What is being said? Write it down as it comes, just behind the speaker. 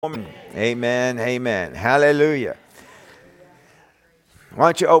Amen, amen. Hallelujah. Why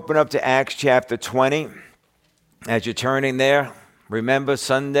don't you open up to Acts chapter 20 as you're turning there. Remember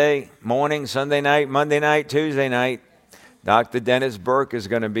Sunday morning, Sunday night, Monday night, Tuesday night. Dr. Dennis Burke is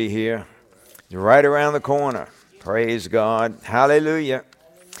going to be here. You're right around the corner. Praise God. Hallelujah.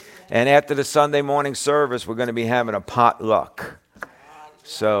 And after the Sunday morning service, we're going to be having a potluck.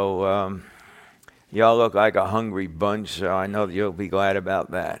 So, y'all look like a hungry bunch, so I know that you'll be glad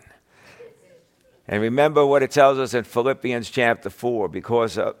about that. And remember what it tells us in Philippians chapter 4,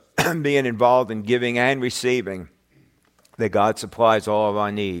 because of being involved in giving and receiving, that God supplies all of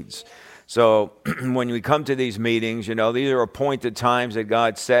our needs. So when we come to these meetings, these are appointed times that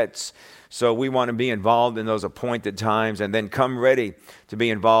God sets. So we want to be involved in those appointed times and then come ready to be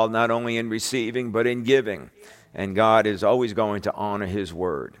involved not only in receiving, but in giving. And God is always going to honor his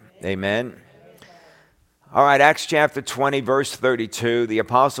word. Amen. All right, Acts chapter 20, verse 32. The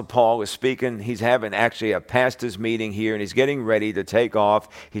Apostle Paul is speaking. He's having actually a pastor's meeting here, and he's getting ready to take off.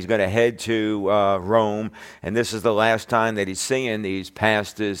 He's going to head to Rome, and this is the last time that he's seeing these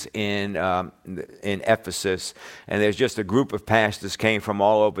pastors in Ephesus. And there's just a group of pastors came from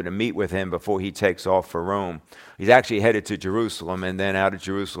all over to meet with him before he takes off for Rome. He's actually headed to Jerusalem, and then out of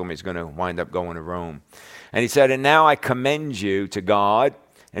Jerusalem he's going to wind up going to Rome. And he said, "And now I commend you to God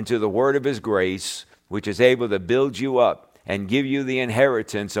and to the word of his grace, which is able to build you up and give you the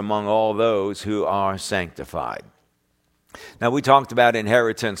inheritance among all those who are sanctified." Now, we talked about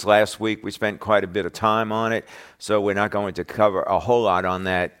inheritance last week. We spent quite a bit of time on it, so we're not going to cover a whole lot on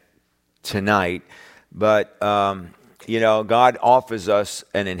that tonight. But, God offers us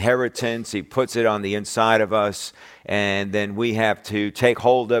an inheritance. He puts it on the inside of us, and then we have to take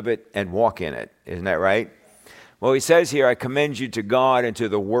hold of it and walk in it. Isn't that right? Well, he says here, "I commend you to God and to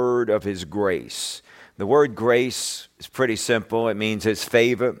the word of his grace." The word grace is pretty simple. It means his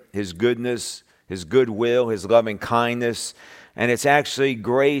favor, his goodness, his goodwill, his loving kindness. And it's actually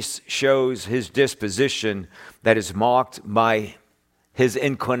grace shows his disposition that is marked by his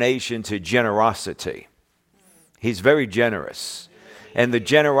inclination to generosity. He's very generous. And the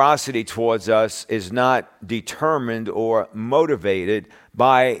generosity towards us is not determined or motivated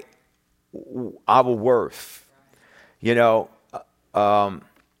by our worth.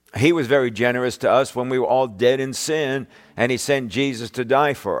 He was very generous to us when we were all dead in sin, and he sent Jesus to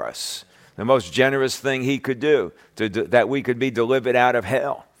die for us. The most generous thing he could do, that we could be delivered out of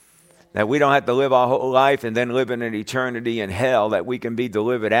hell. That we don't have to live our whole life and then live in an eternity in hell, that we can be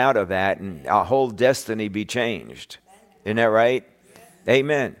delivered out of that and our whole destiny be changed. Isn't that right?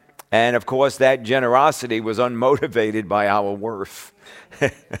 Amen. And of course, that generosity was unmotivated by our worth.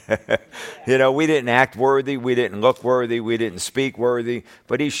 We didn't act worthy, we didn't look worthy, we didn't speak worthy,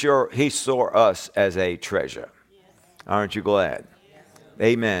 but he saw us as a treasure. Aren't you glad?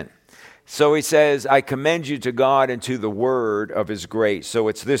 Amen. So he says, "I commend you to God and to the word of his grace." So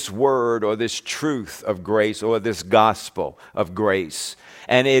it's this word or this truth of grace or this gospel of grace.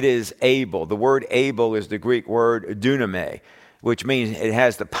 And it is able. The word able is the Greek word duname, which means it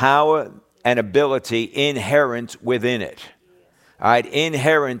has the power and ability inherent within it. All right,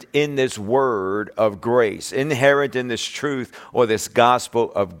 inherent in this word of grace, inherent in this truth or this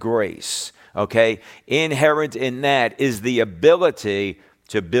gospel of grace, okay? Inherent in that is the ability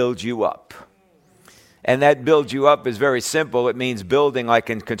to build you up. And that build you up is very simple. It means building like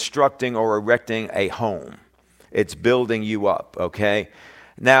in constructing or erecting a home. It's building you up, okay?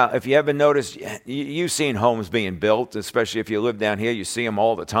 Now, if you ever noticed, you've seen homes being built, especially if you live down here, you see them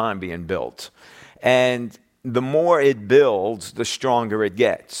all the time being built. And the more it builds, the stronger it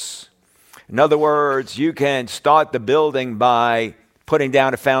gets. In other words, you can start the building by putting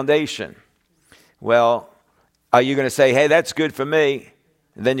down a foundation. Well, are you going to say, "Hey, that's good for me,"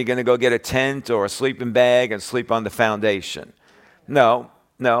 and then you're going to go get a tent or a sleeping bag and sleep on the foundation? No.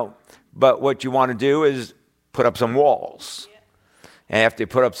 But what you want to do is put up some walls. And after you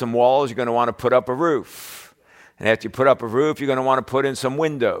put up some walls, you're going to want to put up a roof. And after you put up a roof, you're going to want to put in some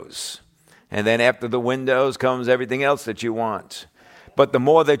windows. And then after the windows comes everything else that you want. But the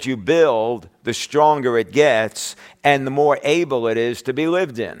more that you build, the stronger it gets, and the more able it is to be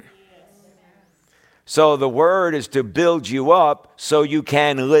lived in. So the word is to build you up so you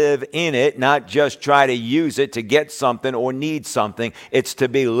can live in it, not just try to use it to get something or need something. It's to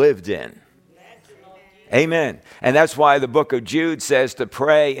be lived in. Amen. And that's why the book of Jude says to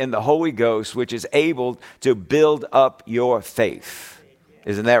pray in the Holy Ghost, which is able to build up your faith.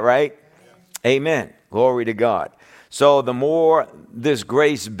 Isn't that right? Amen. Glory to God. So the more this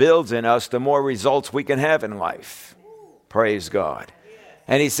grace builds in us, the more results we can have in life. Praise God.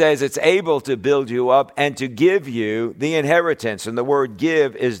 And he says it's able to build you up and to give you the inheritance. And the word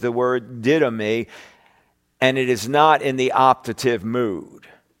give is the word didomi, and it is not in the optative mood.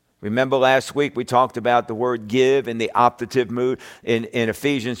 Remember last week we talked about the word give in the optative mood. In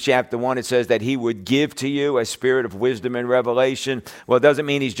Ephesians chapter 1, it says that he would give to you a spirit of wisdom and revelation. Well, it doesn't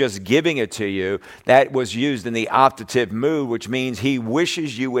mean he's just giving it to you. That was used in the optative mood, which means he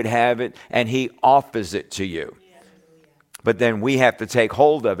wishes you would have it and he offers it to you. But then we have to take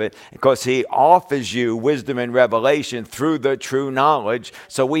hold of it because he offers you wisdom and revelation through the true knowledge.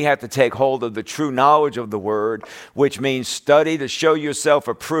 So we have to take hold of the true knowledge of the word, which means study to show yourself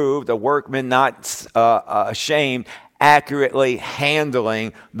approved, a workman not ashamed, accurately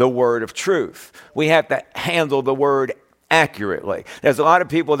handling the word of truth. We have to handle the word accurately. There's a lot of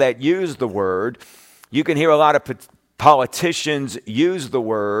people that use the word. You can hear a lot of politicians use the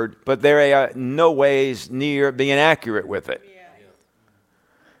word, but they are no ways near being accurate with it.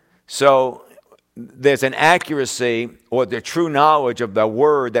 So there's an accuracy or the true knowledge of the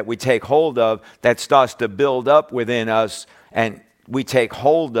word that we take hold of that starts to build up within us, and we take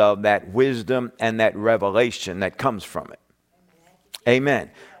hold of that wisdom and that revelation that comes from it. Amen.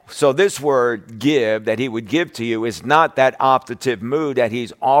 So this word give, that he would give to you, is not that optative mood that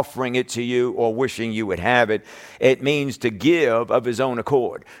he's offering it to you or wishing you would have it. It means to give of his own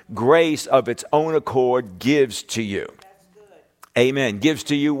accord. Grace of its own accord gives to you. Amen. Gives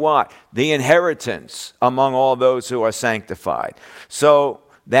to you what? The inheritance among all those who are sanctified. So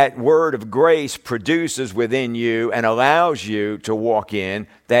that word of grace produces within you and allows you to walk in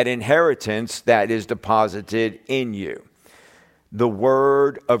that inheritance that is deposited in you. The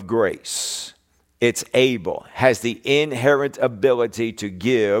word of grace, it's able, has the inherent ability to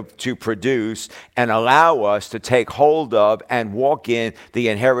give, to produce, and allow us to take hold of and walk in the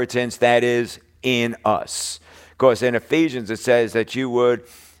inheritance that is in us. Because in Ephesians it says that you would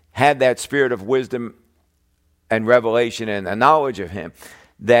have that spirit of wisdom and revelation and the knowledge of him,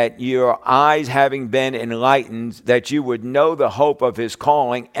 that your eyes having been enlightened, that you would know the hope of his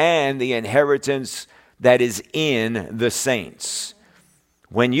calling and the inheritance that is in the saints.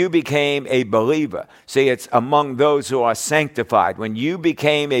 When you became a believer, see, it's among those who are sanctified. When you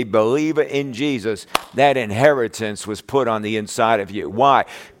became a believer in Jesus, that inheritance was put on the inside of you. Why?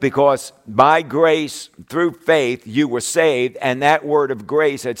 Because by grace, through faith, you were saved, and that word of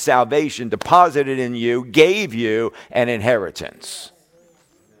grace at salvation deposited in you gave you an inheritance.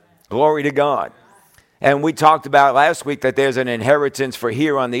 Glory to God. And we talked about last week that there's an inheritance for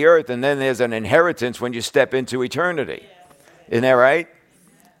here on the earth, and then there's an inheritance when you step into eternity. Isn't that right?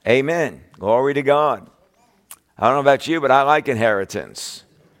 Amen. Glory to God. I don't know about you, but I like inheritance.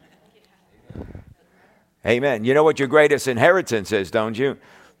 Amen. You know what your greatest inheritance is, don't you?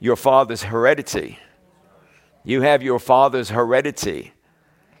 Your father's heredity. You have your father's heredity.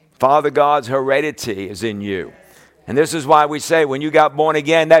 Father God's heredity is in you. And this is why we say when you got born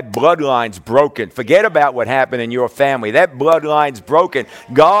again, that bloodline's broken. Forget about what happened in your family. That bloodline's broken.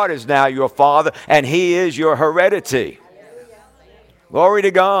 God is now your father, and he is your heredity. Glory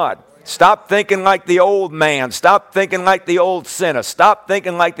to God. Stop thinking like the old man. Stop thinking like the old sinner. Stop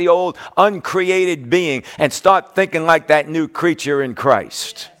thinking like the old uncreated being, and start thinking like that new creature in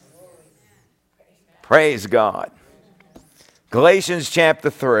Christ. Praise God. Galatians chapter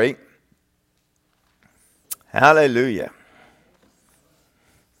 3. Hallelujah.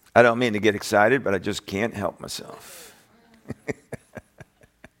 I don't mean to get excited, but I just can't help myself.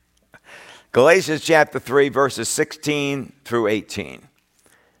 Galatians chapter 3, verses 16 through 18. It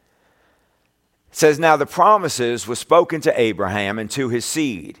says, now the promises were spoken to Abraham and to his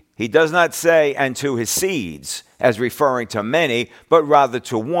seed. He does not say, and to his seeds, as referring to many, but rather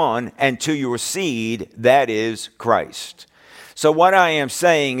to one, and to your seed, that is Christ. So what I am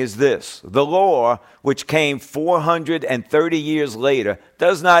saying is this: the law, which came 430 years later,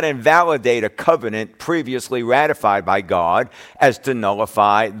 does not invalidate a covenant previously ratified by God as to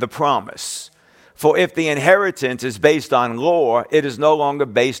nullify the promise. For if the inheritance is based on law, it is no longer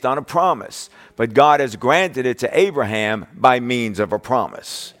based on a promise, but God has granted it to Abraham by means of a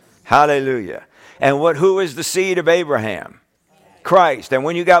promise. Hallelujah. And who is the seed of Abraham? Christ. And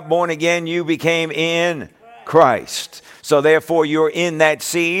when you got born again, you became in Christ. So therefore you're in that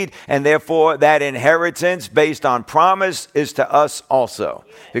seed, and therefore that inheritance based on promise is to us also,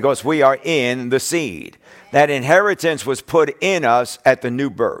 because we are in the seed. That inheritance was put in us at the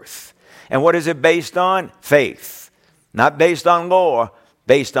new birth. And what is it based on? Faith. Not based on law,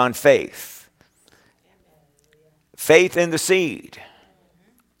 based on faith. Faith in the seed.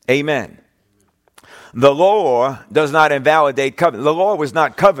 Amen. The law does not invalidate covenant. The law was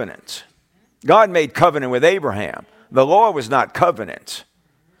not covenant. God made covenant with Abraham. The law was not covenant.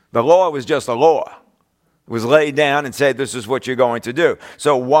 The law was just a law. It was laid down and said, this is what you're going to do.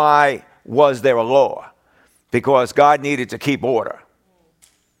 So why was there a law? Because God needed to keep order.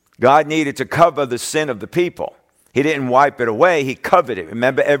 God needed to cover the sin of the people. He didn't wipe it away. He covered it.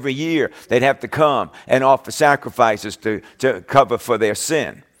 Remember, every year they'd have to come and offer sacrifices to cover for their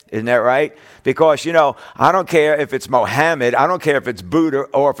sin. Isn't that right? Because, I don't care if it's Mohammed, I don't care if it's Buddha,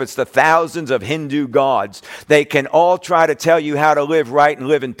 or if it's the thousands of Hindu gods. They can all try to tell you how to live right and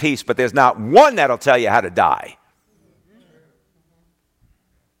live in peace, but there's not one that'll tell you how to die.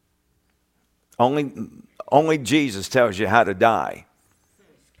 Only Jesus tells you how to die.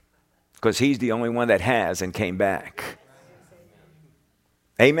 Because he's the only one that has and came back.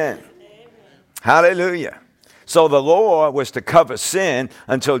 Amen. Hallelujah. So the law was to cover sin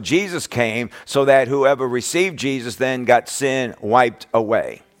until Jesus came, so that whoever received Jesus then got sin wiped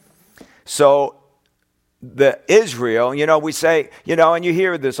away. So the Israel, we say, and you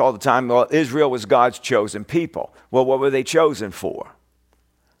hear this all the time, well, Israel was God's chosen people. Well, what were they chosen for?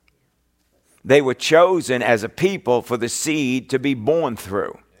 They were chosen as a people for the seed to be born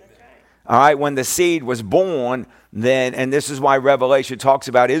through. All right, when the seed was born, then, and this is why Revelation talks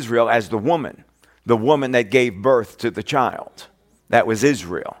about Israel as the woman that gave birth to the child. That was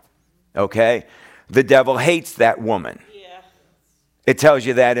Israel. Okay? The devil hates that woman. Yeah. It tells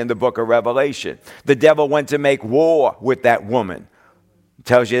you that in the book of Revelation. The devil went to make war with that woman. It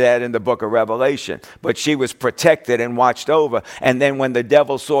tells you that in the book of Revelation. But she was protected and watched over. And then when the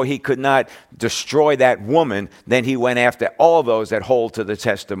devil saw he could not destroy that woman, then he went after all those that hold to the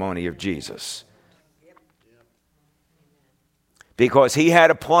testimony of Jesus. Because he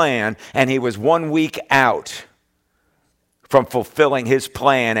had a plan, and he was 1 week out from fulfilling his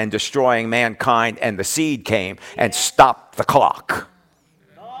plan and destroying mankind, and the seed came and stopped the clock.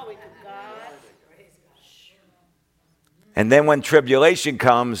 And then when tribulation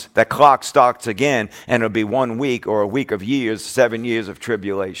comes, the clock starts again, and it'll be 1 week or a week of years, 7 years of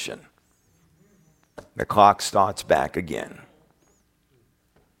tribulation. The clock starts back again.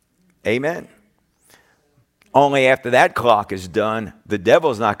 Amen. Only after that clock is done, the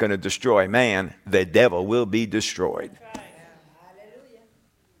devil's not going to destroy man. The devil will be destroyed.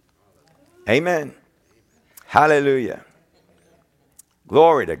 Amen. Hallelujah.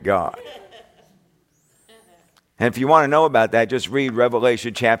 Glory to God. And if you want to know about that, just read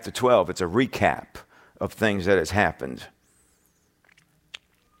Revelation chapter 12. It's a recap of things that has happened.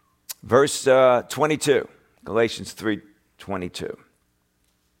 Verse 22, Galatians 3:22.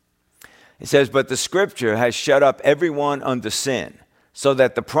 It says, but the scripture has shut up everyone under sin, so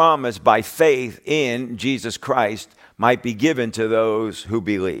that the promise by faith in Jesus Christ might be given to those who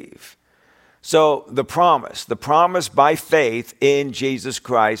believe. So the promise by faith in Jesus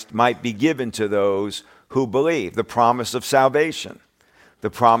Christ might be given to those who believe. The promise of salvation, the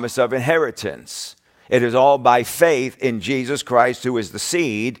promise of inheritance. It is all by faith in Jesus Christ, who is the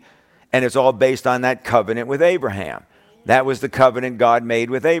seed, and it's all based on that covenant with Abraham. That was the covenant God made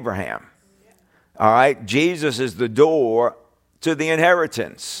with Abraham. All right, Jesus is the door to the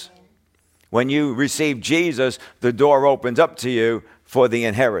inheritance. When you receive Jesus, the door opens up to you for the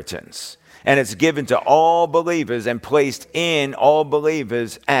inheritance. And it's given to all believers and placed in all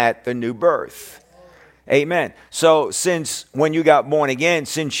believers at the new birth. Amen. So since when you got born again,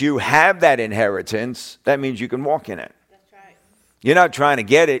 since you have that inheritance, that means you can walk in it. That's right. You're not trying to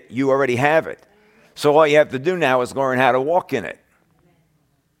get it, you already have it. So all you have to do now is learn how to walk in it.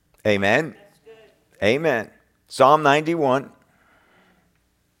 Amen. Amen. Psalm 91.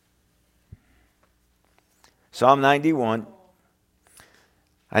 Psalm 91.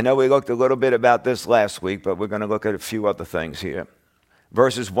 I know we looked a little bit about this last week, but we're going to look at a few other things here.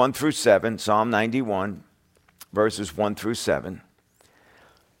 Verses 1 through 7, Psalm 91, verses 1 through 7.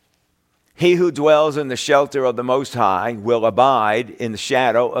 He who dwells in the shelter of the Most High will abide in the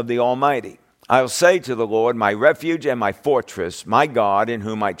shadow of the Almighty. I will say to the Lord, my refuge and my fortress, my God in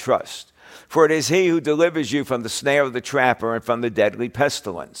whom I trust. For it is he who delivers you from the snare of the trapper and from the deadly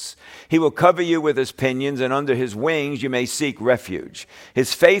pestilence. He will cover you with his pinions, and under his wings you may seek refuge.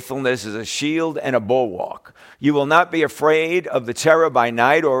 His faithfulness is a shield and a bulwark. You will not be afraid of the terror by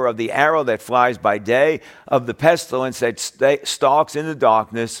night, or of the arrow that flies by day, of the pestilence that stalks in the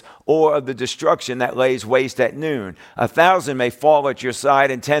darkness, or of the destruction that lays waste at noon. 1,000 may fall at your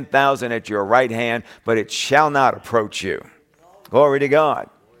side and 10,000 at your right hand, but it shall not approach you. Glory to God.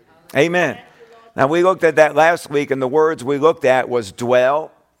 Amen. Now, we looked at that last week, and the words we looked at was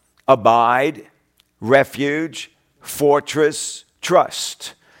dwell, abide, refuge, fortress,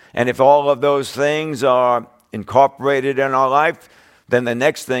 trust. And if all of those things are incorporated in our life, then the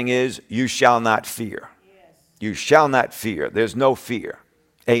next thing is you shall not fear. Yes. You shall not fear. There's no fear.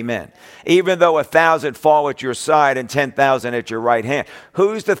 Amen. Even though 1,000 fall at your side and 10,000 at your right hand.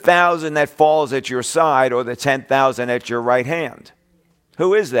 Who's the 1,000 that falls at your side or the 10,000 at your right hand?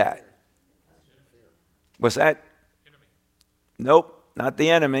 Who is that? What's that? Nope, not the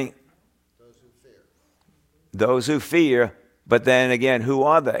enemy. Those who fear. But then again, who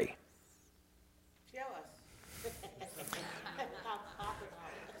are they?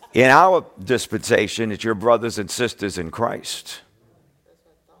 In our dispensation, it's your brothers and sisters in Christ.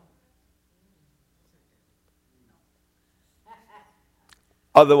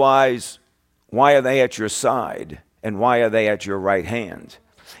 Otherwise, why are they at your side and why are they at your right hand?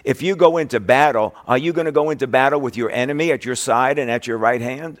 If you go into battle, are you going to go into battle with your enemy at your side and at your right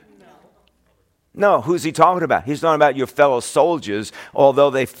hand? No. Who's he talking about? He's talking about your fellow soldiers.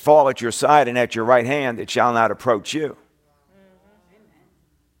 Although they fall at your side and at your right hand, it shall not approach you.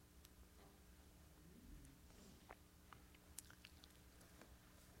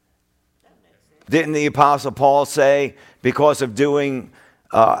 Didn't the Apostle Paul say, because of doing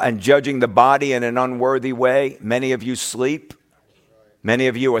and judging the body in an unworthy way, many of you sleep, many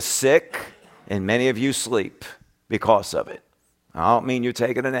of you are sick, and many of you sleep because of it? I don't mean you're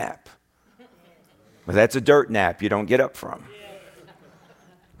taking a nap, but that's a dirt nap you don't get up from.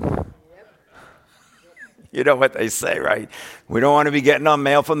 You know what they say, right? We don't want to be getting our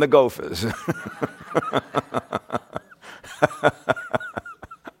mail from the Gophers.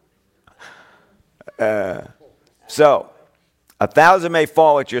 So, 1,000 may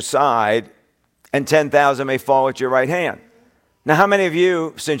fall at your side and 10,000 may fall at your right hand. Now, how many of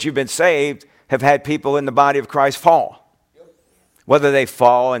you, since you've been saved, have had people in the body of Christ fall? Whether they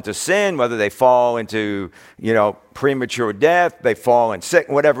fall into sin, whether they fall into, premature death, they fall in sick,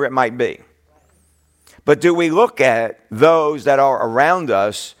 whatever it might be. But do we look at those that are around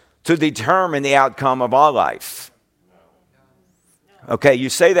us to determine the outcome of our life? Okay, you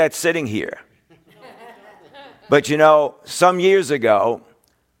say that sitting here. But some years ago,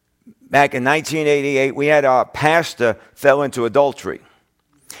 back in 1988, we had a pastor fell into adultery.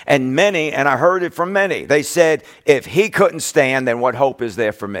 And I heard it from many, they said, if he couldn't stand, then what hope is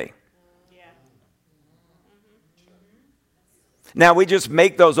there for me? Now, we just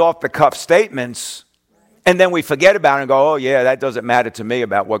make those off-the-cuff statements, and then we forget about it and go, oh, yeah, that doesn't matter to me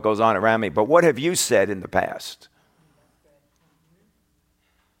about what goes on around me. But what have you said in the past?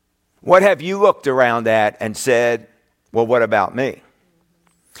 What have you looked around at and said, well, what about me?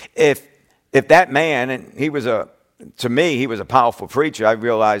 If that man, and to me, he was a powerful preacher. I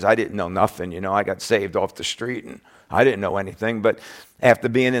realized I didn't know nothing. I got saved off the street and I didn't know anything. But after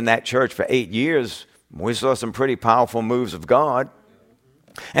being in that church for 8 years, we saw some pretty powerful moves of God.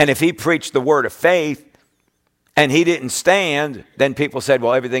 And if he preached the word of faith and he didn't stand, then people said,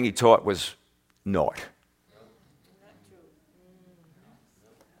 well, everything he taught was naught.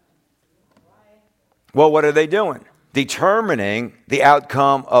 Well, what are they doing? Determining the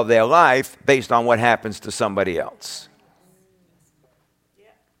outcome of their life based on what happens to somebody else.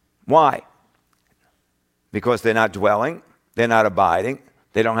 Why? Because they're not dwelling, they're not abiding,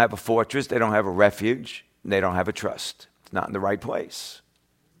 they don't have a fortress, they don't have a refuge, they don't have a trust. It's not in the right place.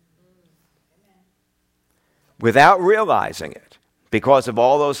 Without realizing it, because of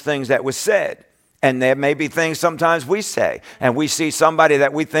all those things that were said. And there may be things sometimes we say, and we see somebody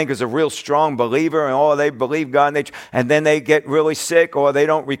that we think is a real strong believer, and they believe God, and then they get really sick, or they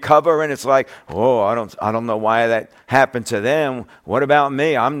don't recover, and it's like, oh, I don't know why that happened to them. What about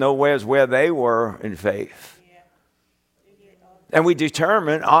me? I'm nowhere where they were in faith. And we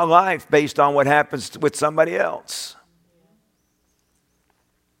determine our life based on what happens with somebody else.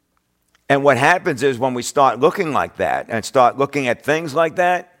 And what happens is when we start looking like that and start looking at things like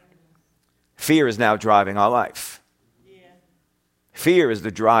that, fear is now driving our life. Fear is the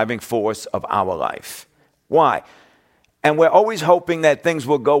driving force of our life. Why? And we're always hoping that things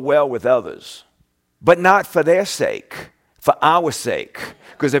will go well with others, but not for their sake, for our sake.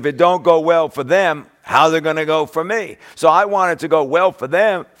 Because if it don't go well for them, how's it going to go for me? So I want it to go well for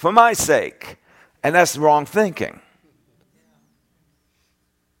them for my sake. And that's wrong thinking.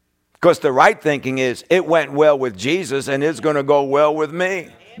 Because the right thinking is, it went well with Jesus and it's going to go well with me.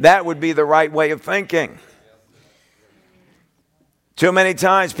 That would be the right way of thinking. Too many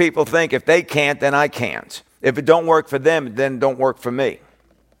times people think if they can't, then I can't. If it don't work for them, then it don't work for me.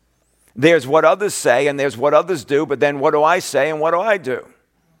 There's what others say and there's what others do, but then what do I say and what do I do?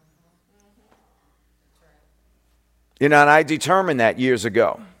 And I determined that years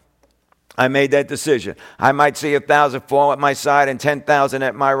ago. I made that decision. I might see 1,000 fall at my side and 10,000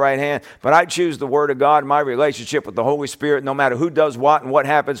 at my right hand, but I choose the Word of God, my relationship with the Holy Spirit, no matter who does what and what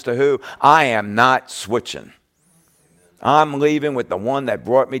happens to who. I am not switching. I'm leaving with the one that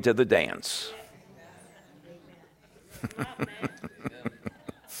brought me to the dance.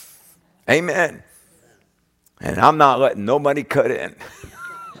 Amen. And I'm not letting nobody cut in.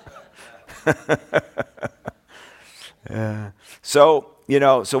 So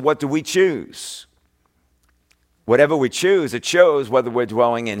what do we choose? Whatever we choose, it shows whether we're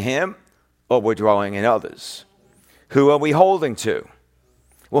dwelling in him or we're dwelling in others. Who are we holding to?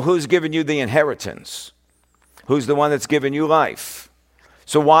 Well, who's given you the inheritance? Who's the one that's given you life?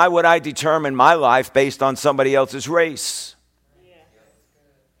 So why would I determine my life based on somebody else's race?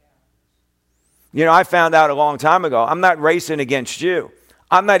 I found out a long time ago, I'm not racing against you.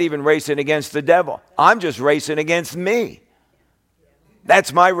 I'm not even racing against the devil. I'm just racing against me.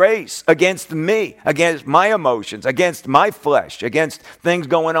 That's my race, against me, against my emotions, against my flesh, against things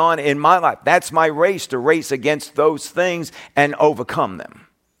going on in my life. That's my race, to race against those things and overcome them.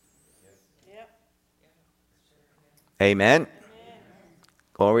 Yep. Amen.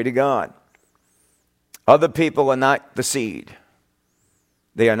 Glory to God. Other people are not the seed.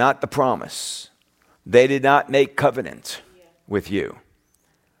 They are not the promise. They did not make covenant with you.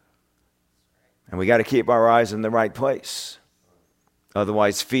 And we got to keep our eyes in the right place.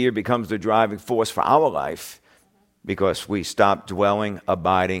 Otherwise, fear becomes the driving force for our life because we stop dwelling,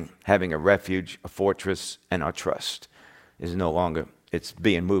 abiding, having a refuge, a fortress, and our trust is no longer, it's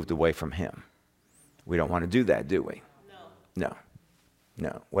being moved away from him. We don't want to do that, do we? No.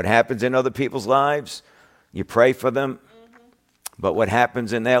 What happens in other people's lives, you pray for them, but what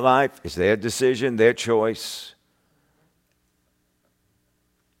happens in their life is their decision, their choice.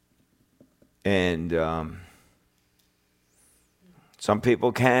 And some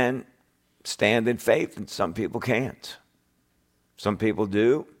people can stand in faith and some people can't. Some people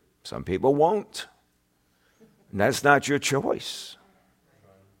do, some people won't. And that's not your choice.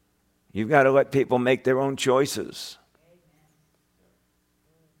 You've got to let people make their own choices.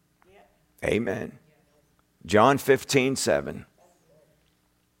 Amen. John 15:7.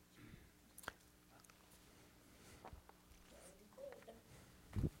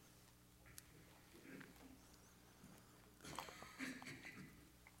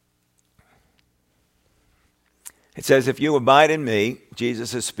 It says, if you abide in me,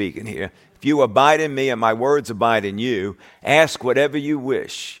 Jesus is speaking here, if you abide in me and my words abide in you, ask whatever you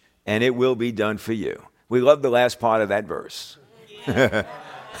wish, and it will be done for you. We love the last part of that verse. Yeah.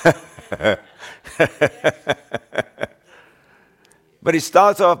 But he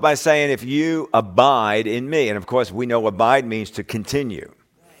starts off by saying, if you abide in me, and of course we know abide means to continue.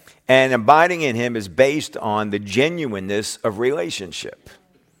 And abiding in him is based on the genuineness of relationship.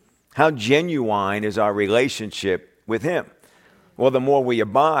 How genuine is our relationship with him? Well, the more we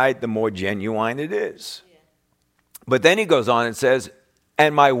abide, the more genuine it is. But then he goes on and says,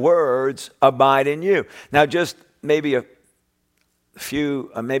 and my words abide in you. Now, just maybe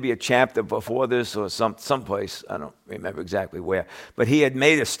maybe a chapter before this or someplace, I don't remember exactly where, but he had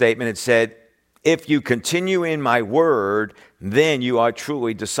made a statement and said, if you continue in my word, then you are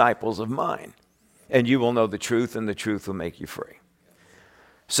truly disciples of mine, and you will know the truth, and the truth will make you free.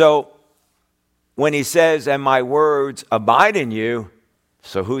 So when he says, and my words abide in you,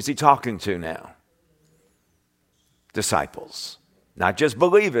 so who's he talking to now? Disciples. Not just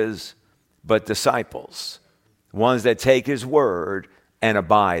believers, but disciples. Ones that take his word and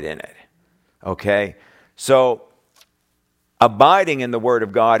abide in it. Okay? So abiding in the word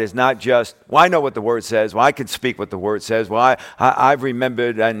of God is not just, well, I know what the word says. Well, I can speak what the word says. Well, I've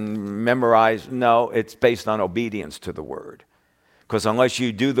remembered and memorized. No, it's based on obedience to the word. Because unless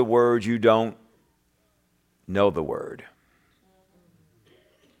you do the word, you don't know the word.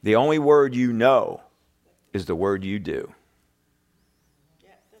 The only word you know is the word you do.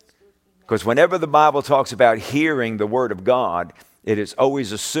 Because whenever the Bible talks about hearing the word of God, it is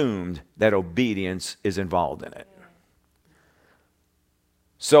always assumed that obedience is involved in it.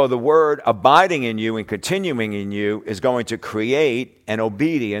 So the word abiding in you and continuing in you is going to create an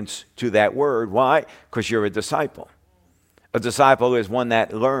obedience to that word. Why? Because you're a disciple. A disciple is one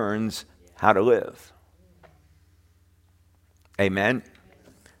that learns how to live. Amen.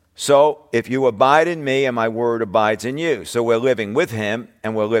 So if you abide in me and my word abides in you. So we're living with him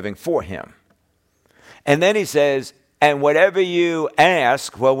and we're living for him. And then he says, and whatever you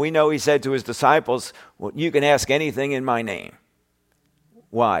ask, well, we know he said to his disciples, well, you can ask anything in my name.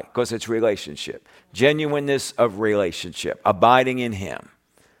 Why? Because it's relationship. Genuineness of relationship. Abiding in him.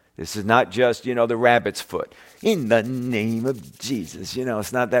 This is not just, the rabbit's foot. In the name of Jesus.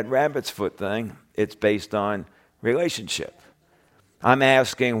 It's not that rabbit's foot thing. It's based on relationship. I'm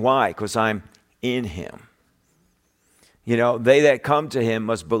asking why? Because I'm in him. They that come to him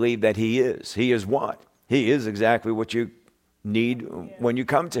must believe that he is. He is what? He is exactly what you need when you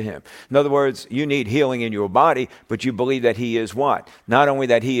come to him. In other words, you need healing in your body, but you believe that he is what? Not only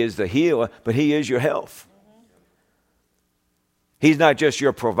that he is the healer, but he is your health. He's not just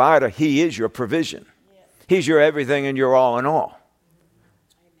your provider, he is your provision. He's your everything and your all in all.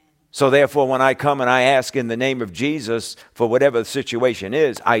 So therefore, when I come and I ask in the name of Jesus for whatever the situation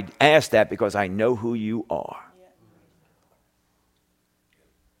is, I ask that because I know who you are.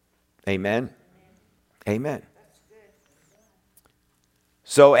 Amen? Amen.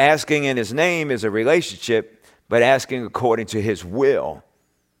 So asking in his name is a relationship, but asking according to his will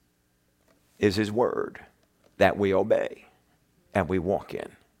is his word that we obey and we walk in.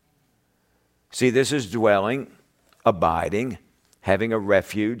 See, this is dwelling, abiding, having a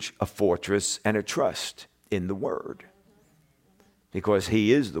refuge, a fortress, and a trust in the word. Because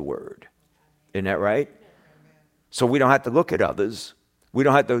he is the word. Isn't that right? So we don't have to look at others. We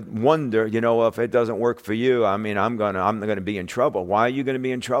don't have to wonder, if it doesn't work for you, I'm gonna be in trouble. Why are you going to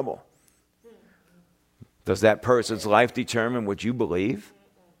be in trouble? Does that person's life determine what you believe?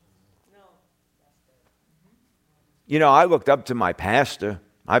 I looked up to my pastor.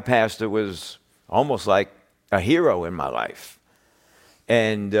 My pastor was almost like a hero in my life.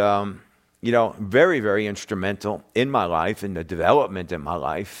 And, very, very instrumental in my life, in the development in my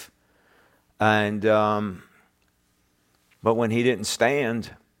life. And, but when he didn't stand,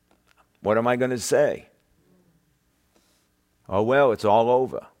 what am I going to say? Oh, well, it's all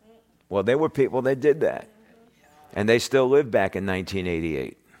over. Well, there were people that did that. And they still live back in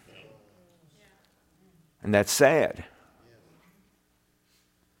 1988. And that's sad.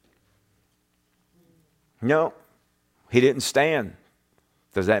 No, he didn't stand.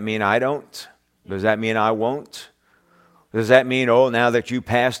 Does that mean I don't? Does that mean I won't? Does that mean, now that you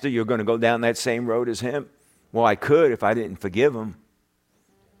pastor, you're going to go down that same road as him? Well, I could if I didn't forgive him.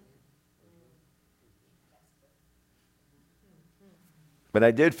 But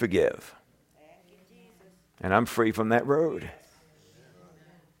I did forgive. And I'm free from that road.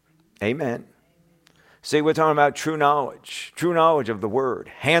 Amen. See, we're talking about true knowledge of the word,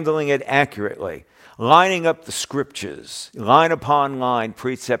 handling it accurately, lining up the scriptures, line upon line,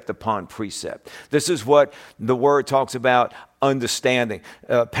 precept upon precept. This is what the word talks about understanding.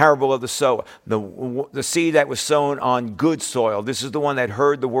 Parable of the sower. The seed that was sown on good soil. This is the one that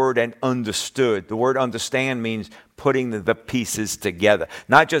heard the word and understood. The word understand means putting the pieces together.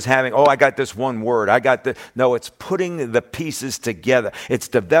 Not just having, I got this one word. No, it's putting the pieces together. It's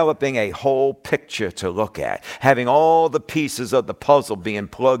developing a whole picture to look at. Having all the pieces of the puzzle being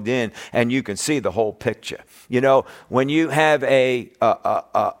plugged in and you can see the whole picture. When you have a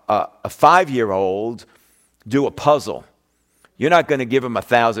 5-year-old do a puzzle, you're not going to give him a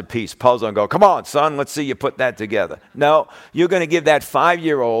 1,000-piece puzzle and go, come on, son, let's see you put that together. No, you're going to give that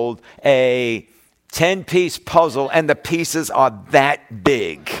 5-year-old a 10-piece puzzle, and the pieces are that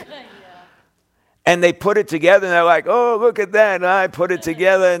big. And they put it together, and they're like, oh, look at that. And I put it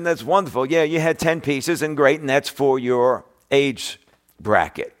together, and that's wonderful. Yeah, you had 10 pieces, and great, and that's for your age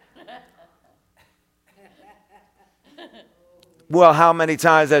bracket. Well, how many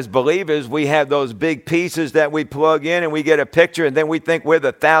times as believers we have those big pieces that we plug in and we get a picture and then we think we're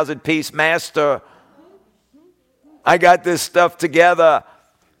the 1,000-piece master. I got this stuff together.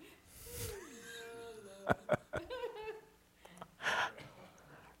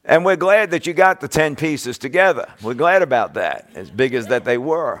 And we're glad that you got the 10 pieces together. We're glad about that, as big as that they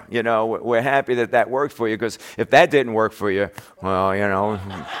were. We're happy that worked for you, because if that didn't work for you, well,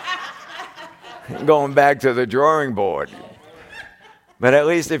 going back to the drawing board. But at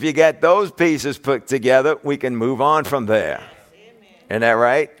least if you get those pieces put together, we can move on from there. Isn't that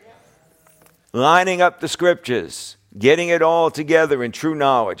right? Lining up the scriptures, getting it all together in true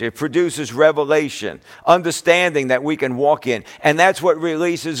knowledge. It produces revelation, understanding that we can walk in. And that's what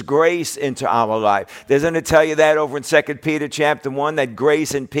releases grace into our life. Doesn't it tell you that over in 2 Peter chapter 1, that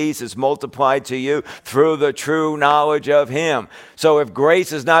grace and peace is multiplied to you through the true knowledge of him? So if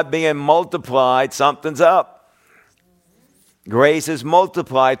grace is not being multiplied, something's up. Grace is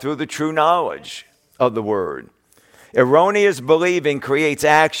multiplied through the true knowledge of the word. Erroneous believing creates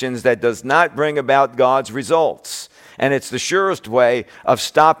actions that does not bring about God's results. And it's the surest way of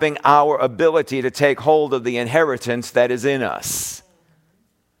stopping our ability to take hold of the inheritance that is in us.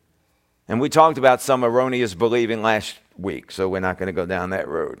 And we talked about some erroneous believing last week, so we're not going to go down that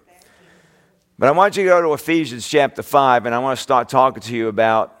road. But I want you to go to Ephesians chapter 5, and I want to start talking to you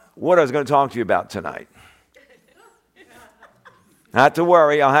about what I was going to talk to you about tonight. Not to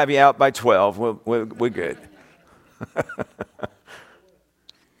worry, I'll have you out by 12. We're good.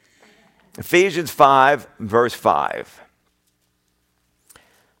 Ephesians 5, verse 5.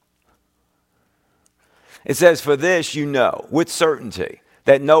 It says, for this you know with certainty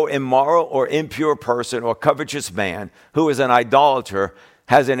that no immoral or impure person or covetous man who is an idolater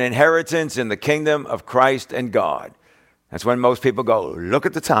has an inheritance in the kingdom of Christ and God. That's when most people go, look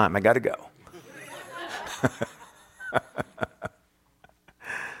at the time, I got to go.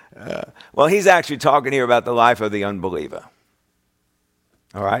 Well, he's actually talking here about the life of the unbeliever.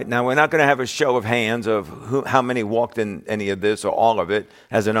 All right, now we're not going to have a show of hands of how many walked in any of this or all of it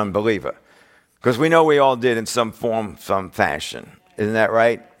as an unbeliever. Because we know we all did in some form, some fashion. Isn't that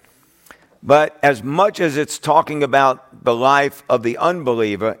right? But as much as it's talking about the life of the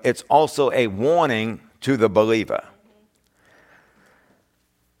unbeliever, it's also a warning to the believer.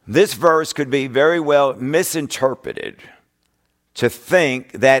 This verse could be very well misinterpreted to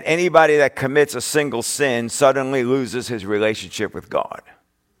think that anybody that commits a single sin suddenly loses his relationship with God,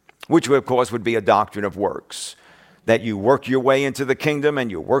 which of course would be a doctrine of works, that you work your way into the kingdom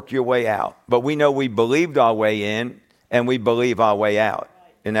and you work your way out. But we know we believed our way in and we believe our way out.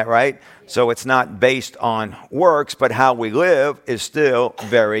 Isn't that right? So it's not based on works, but how we live is still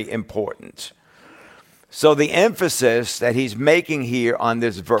very important. So the emphasis that he's making here on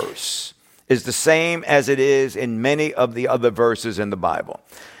this verse is the same as it is in many of the other verses in the Bible.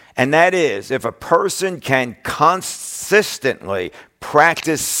 And that is, if a person can consistently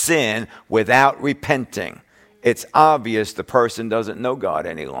practice sin without repenting, it's obvious the person doesn't know God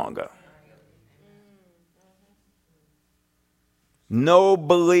any longer. No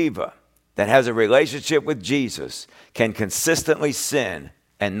believer that has a relationship with Jesus can consistently sin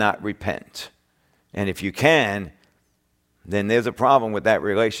and not repent. And if you can, then there's a problem with that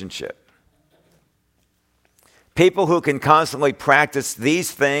relationship. People who can constantly practice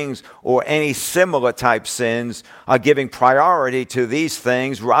these things or any similar type sins are giving priority to these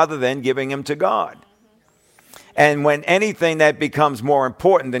things rather than giving them to God. And when anything that becomes more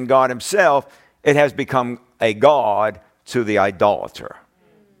important than God himself, it has become a god to the idolater.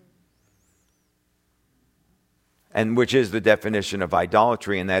 And which is the definition of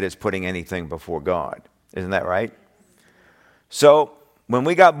idolatry, and that is putting anything before God. Isn't that right? So when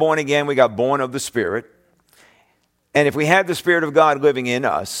we got born again, we got born of the Spirit. And if we have the Spirit of God living in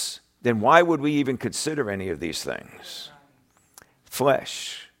us, then why would we even consider any of these things?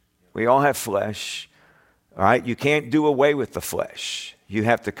 Flesh. We all have flesh. All right? You can't do away with the flesh. You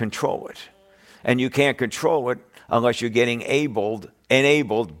have to control it. And you can't control it unless you're getting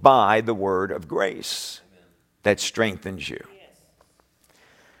enabled by the word of grace that strengthens you.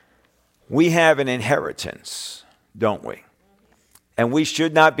 We have an inheritance, don't we? And we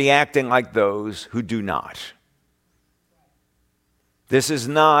should not be acting like those who do not. This is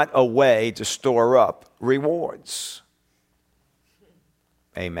not a way to store up rewards.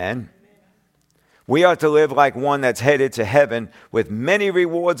 Amen. We are to live like one that's headed to heaven with many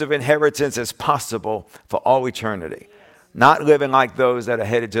rewards of inheritance as possible for all eternity. Not living like those that are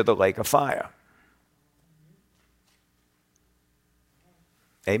headed to the lake of fire.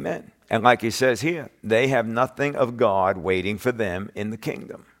 Amen. And like he says here, they have nothing of God waiting for them in the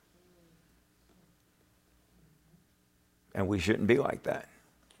kingdom. And we shouldn't be like that.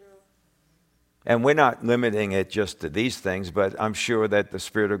 And we're not limiting it just to these things, but I'm sure that the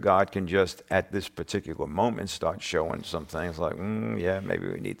Spirit of God can just, at this particular moment, start showing some things like, yeah, maybe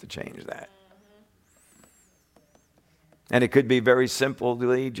we need to change that. And it could be very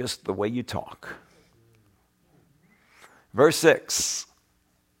simply just the way you talk. Verse 6.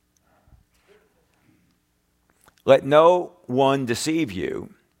 Let no one deceive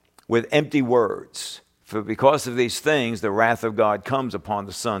you with empty words. For because of these things, the wrath of God comes upon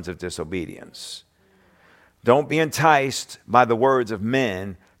the sons of disobedience. Don't be enticed by the words of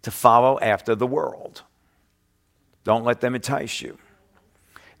men to follow after the world. Don't let them entice you.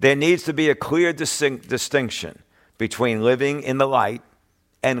 There needs to be a clear distinction between living in the light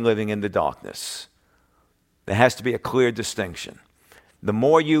and living in the darkness. There has to be a clear distinction. The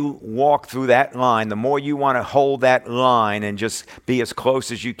more you walk through that line, the more you want to hold that line and just be as close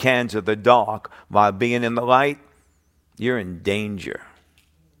as you can to the dark while being in the light, you're in danger.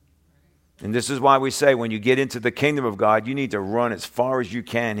 And this is why we say when you get into the kingdom of God, you need to run as far as you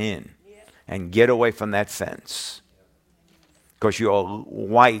can in and get away from that fence. Because your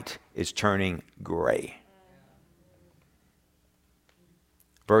white is turning gray.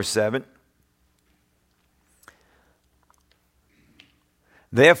 Verse 7.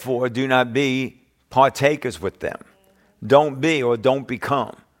 Therefore, do not be partakers with them. Don't be or don't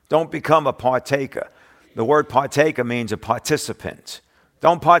become. Don't become a partaker. The word partaker means a participant.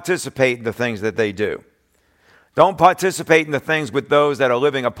 Don't participate in the things that they do. Don't participate in the things with those that are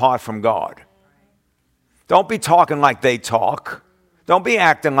living apart from God. Don't be talking like they talk. Don't be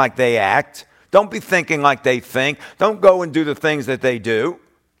acting like they act. Don't be thinking like they think. Don't go and do the things that they do.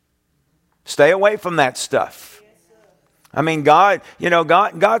 Stay away from that stuff. I mean, God's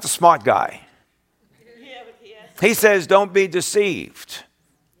a smart guy. He says, don't be deceived.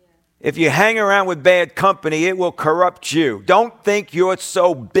 If you hang around with bad company, it will corrupt you. Don't think you're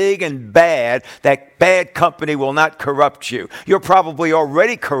so big and bad that bad company will not corrupt you. You're probably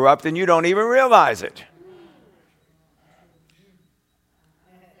already corrupt and you don't even realize it.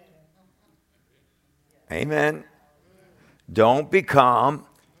 Amen. Don't become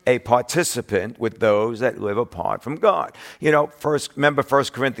a participant with those that live apart from God. Remember 1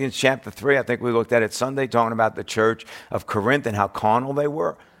 Corinthians chapter 3, I think we looked at it Sunday, talking about the church of Corinth and how carnal they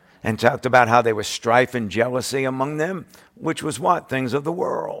were, and talked about how there was strife and jealousy among them, which was what? Things of the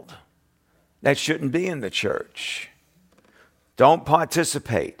world. That shouldn't be in the church. Don't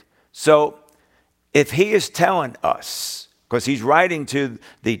participate. So if he is telling us, because he's writing to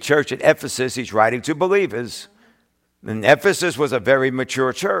the church at Ephesus, he's writing to believers, and Ephesus was a very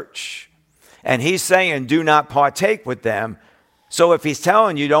mature church. And he's saying, do not partake with them. So if he's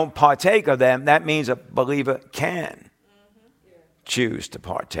telling you don't partake of them, that means a believer can choose to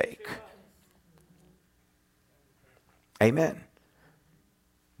partake. Amen.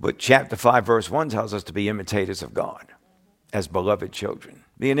 But chapter 5, verse 1 tells us to be imitators of God as beloved children.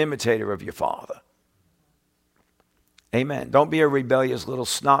 Be an imitator of your Father. Amen. Don't be a rebellious little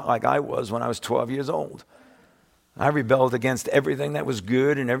snot like I was when I was 12 years old. I rebelled against everything that was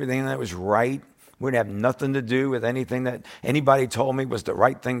good and everything that was right. Would have nothing to do with anything that anybody told me was the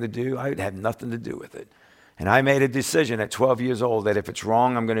right thing to do. I would have nothing to do with it. And I made a decision at 12 years old that if it's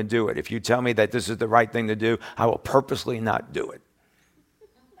wrong, I'm going to do it. If you tell me that this is the right thing to do, I will purposely not do it.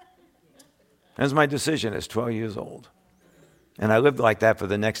 That was my decision as 12 years old. And I lived like that for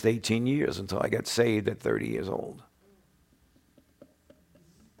the next 18 years until I got saved at 30 years old.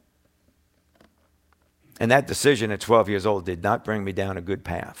 And that decision at 12 years old did not bring me down a good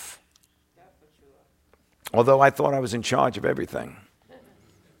path. Although I thought I was in charge of everything.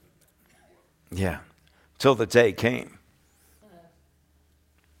 Yeah. Till the day came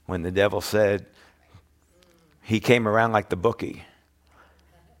when the devil said, he came around like the bookie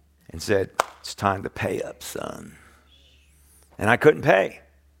and said, it's time to pay up, son. And I couldn't pay.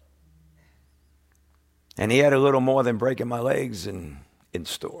 And he had a little more than breaking my legs in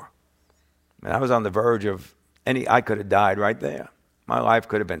store. And I was on the verge of I could have died right there. My life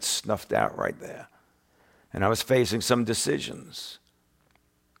could have been snuffed out right there. And I was facing some decisions.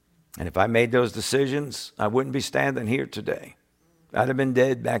 And if I made those decisions, I wouldn't be standing here today. I'd have been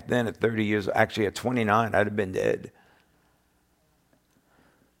dead back then at 30 years. Actually, at 29, I'd have been dead.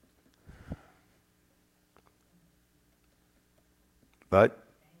 But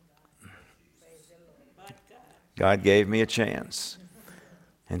God gave me a chance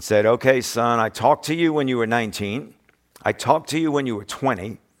and said, okay, son, I talked to you when you were 19. I talked to you when you were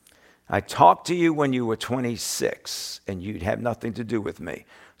 20. I talked to you when you were 26, and you'd have nothing to do with me.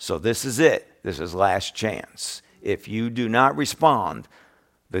 So this is it. This is last chance. If you do not respond,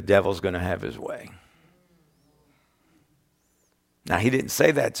 the devil's going to have his way. Now, he didn't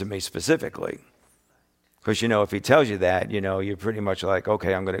say that to me specifically. Because, if he tells you that, you're pretty much like,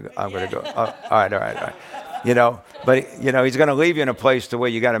 okay, I'm going to go. Oh, all right. But he's going to leave you in a place to where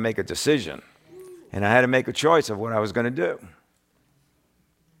you got to make a decision. And I had to make a choice of what I was going to do.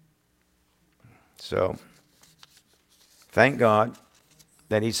 So, thank God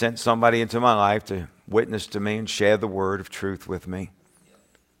that he sent somebody into my life to witness to me and share the word of truth with me.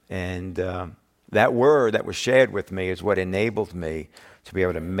 And that word that was shared with me is what enabled me to be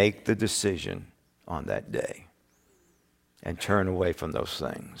able to make the decision on that day and turn away from those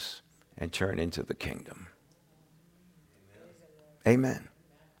things and turn into the kingdom. Amen.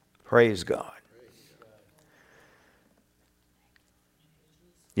 Praise God.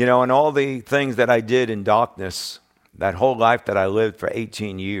 And all the things that I did in darkness, that whole life that I lived for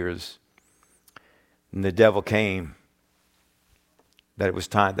 18 years, and the devil came, that it was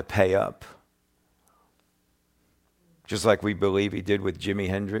time to pay up. Just like we believe he did with Jimi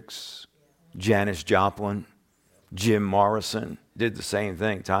Hendrix, Janis Joplin, Jim Morrison, did the same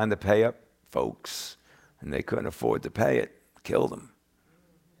thing. Time to pay up, folks. And they couldn't afford to pay it. Killed them.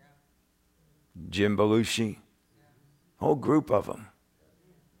 Jim Belushi, whole group of them.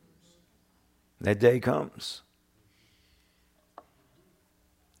 That day comes.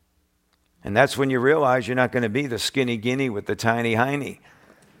 And that's when you realize you're not going to be the skinny guinea with the tiny hiney.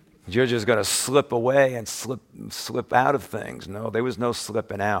 You're just going to slip away and slip out of things. No, there was no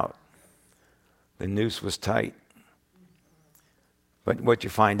slipping out. The noose was tight. But what you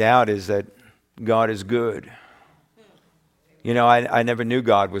find out is that God is good. You know, I never knew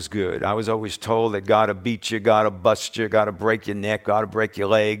God was good. I was always told that God will beat you, God will bust you, God will break your neck, God will break your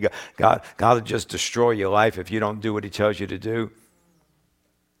leg, God will just destroy your life if you don't do what he tells you to do.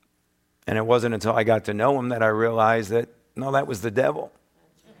 And it wasn't until I got to know him that I realized that, no, that was the devil.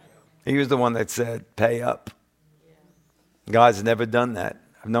 He was the one that said, pay up. God's never done that.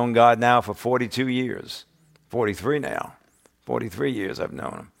 I've known God now for 42 years, 43 now. 43 years I've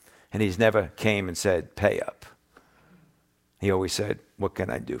known him. And he's never came and said, pay up. He always said, what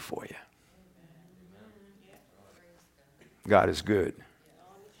can I do for you? God is good.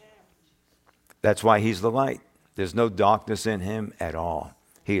 That's why he's the light. There's no darkness in him at all.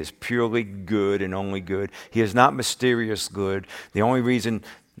 He is purely good and only good. He is not mysterious good. The only reason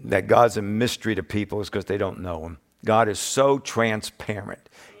that God's a mystery to people is because they don't know him. God is so transparent.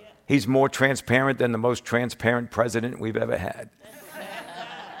 He's more transparent than the most transparent president we've ever had.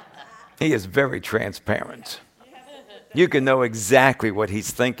 He is very transparent. You can know exactly what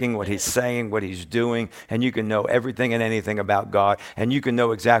he's thinking, what he's saying, what he's doing, and you can know everything and anything about God, and you can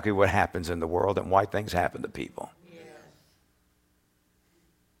know exactly what happens in the world and why things happen to people.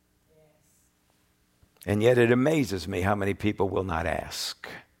 And yet it amazes me how many people will not ask.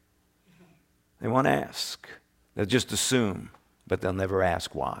 They won't ask. They'll just assume, but they'll never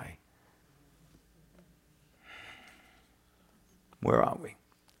ask why. Where are we?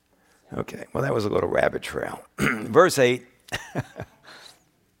 Okay, well, that was a little rabbit trail. Verse 8,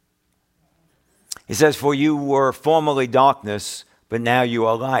 he says, for you were formerly darkness, but now you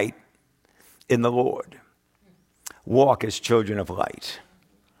are light in the Lord. Walk as children of light.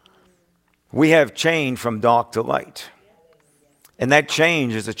 We have changed from dark to light. And that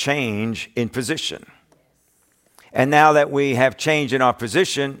change is a change in position. And now that we have changed in our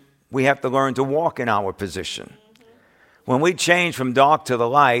position, we have to learn to walk in our position. When we change from dark to the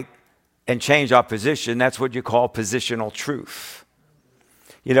light and change our position, that's what you call positional truth.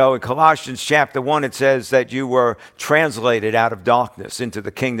 You know, in Colossians chapter 1, it says that you were translated out of darkness into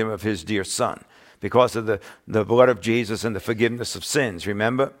the kingdom of his dear Son because of the blood of Jesus and the forgiveness of sins,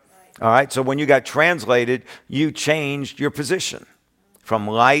 remember? All right, so when you got translated, you changed your position from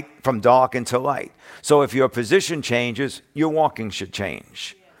dark into light. So if your position changes, your walking should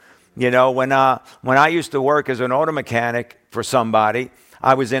change. You know, when I used to work as an auto mechanic for somebody,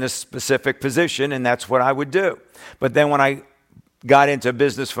 I was in a specific position, and that's what I would do. But then when I got into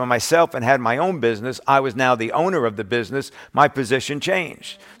business for myself and had my own business, I was now the owner of the business. My position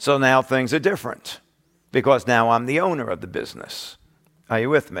changed. So now things are different because now I'm the owner of the business. Are you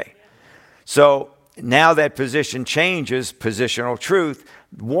with me? So now that position changes, positional truth,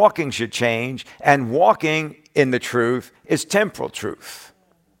 walking should change, and walking in the truth is temporal truth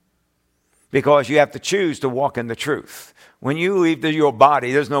because you have to choose to walk in the truth. When you leave your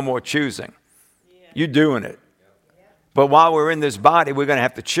body, there's no more choosing. You're doing it. But while we're in this body, we're going to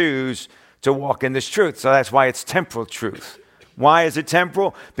have to choose to walk in this truth. So that's why it's temporal truth. Why is it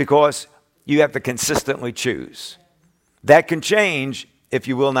temporal? Because you have to consistently choose. That can change if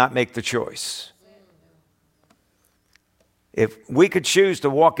you will not make the choice. If we could choose to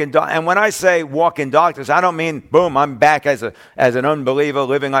walk in darkness, and when I say walk in darkness, I don't mean, boom, I'm back as an unbeliever,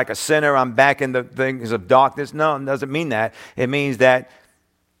 living like a sinner, I'm back in the things of darkness. No, it doesn't mean that. It means that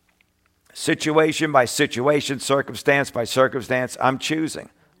situation by situation, circumstance by circumstance, I'm choosing.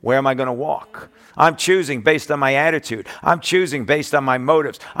 Where am I going to walk? I'm choosing based on my attitude. I'm choosing based on my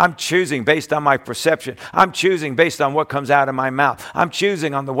motives. I'm choosing based on my perception. I'm choosing based on what comes out of my mouth. I'm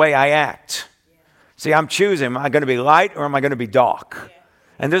choosing on the way I act. See, I'm choosing, am I going to be light or am I going to be dark?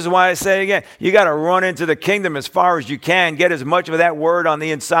 And this is why I say again, you got to run into the kingdom as far as you can, get as much of that word on the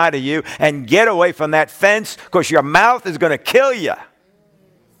inside of you, and get away from that fence because your mouth is going to kill you.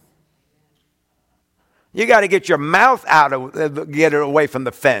 You got to get your mouth get it away from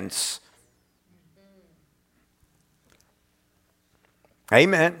the fence.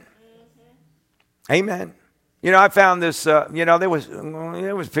 Amen. Amen. You know, I found this, there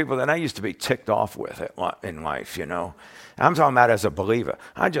was people that I used to be ticked off with in life, you know. I'm talking about as a believer.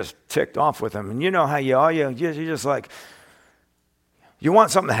 I just ticked off with them. And you know how you are. You're just like, you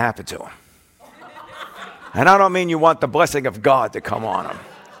want something to happen to them. And I don't mean you want the blessing of God to come on them.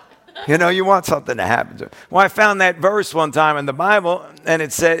 You know, you want something to happen to them. Well, I found that verse one time in the Bible, and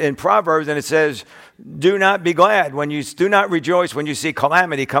it said in Proverbs, and it says, do not be glad do not rejoice when you see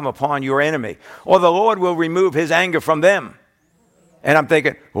calamity come upon your enemy, or the Lord will remove his anger from them. And I'm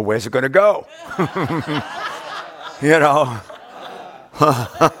thinking, well, where's it going to go? You know.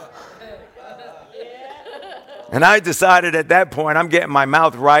 And I decided at that point, I'm getting my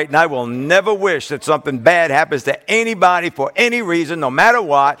mouth right, and I will never wish that something bad happens to anybody for any reason, no matter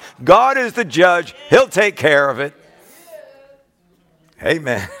what. God is the judge. He'll take care of it.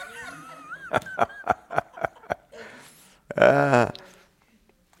 Amen.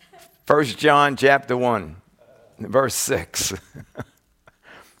 1 John chapter 1, verse 6.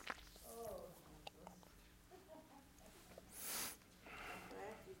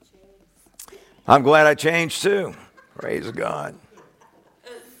 I'm glad I changed too. Praise God.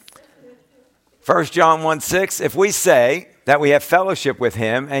 1 John 1, 6. If we say that we have fellowship with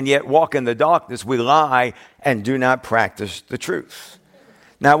him and yet walk in the darkness, we lie and do not practice the truth.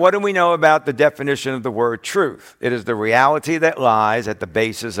 Now, what do we know about the definition of the word truth? It is the reality that lies at the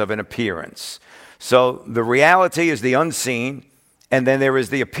basis of an appearance. So the reality is the unseen, and then there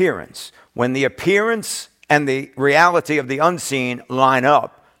is the appearance. When the appearance and the reality of the unseen line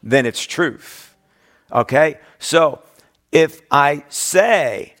up, then it's truth. Okay? So if I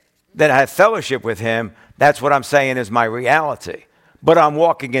say that I have fellowship with him, that's what I'm saying is my reality. But I'm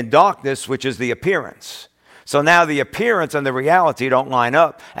walking in darkness, which is the appearance. So now the appearance and the reality don't line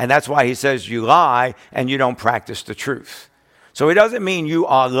up, and that's why he says you lie and you don't practice the truth. So it doesn't mean you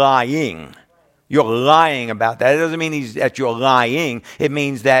are lying. You're lying about that. It doesn't mean that you're lying. It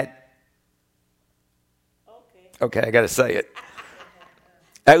means that, okay, I got to say it.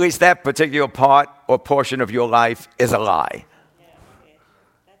 At least that particular part or portion of your life is a lie.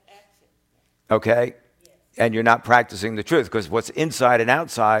 Okay? And you're not practicing the truth because what's inside and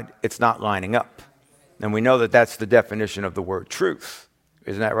outside, it's not lining up. And we know that that's the definition of the word truth.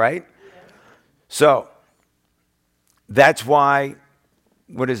 Isn't that right? So, that's why,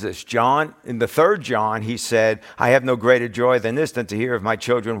 what is this? John, in the 3rd John, he said, I have no greater joy than this, than to hear of my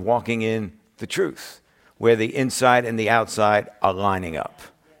children walking in the truth, where the inside and the outside are lining up.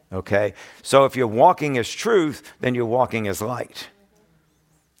 Okay? So if you're walking as truth, then you're walking as light.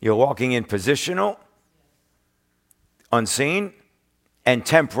 You're walking in positional, unseen, and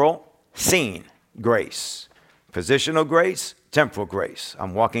temporal, seen grace. Positional grace, temporal grace.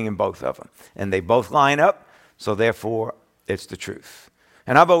 I'm walking in both of them. And they both line up, so therefore it's the truth.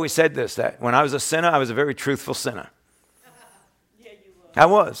 And I've always said this, that when I was a sinner, I was a very truthful sinner. Yeah, you were. I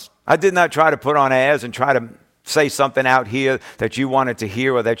was. I did not try to put on airs and try to say something out here that you wanted to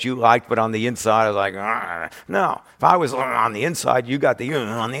hear or that you liked, but on the inside I was like, argh. No. If I was on the inside, you got the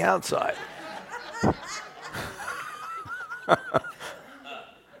on the outside.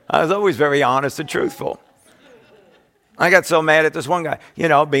 I was always very honest and truthful. I got so mad at this one guy. You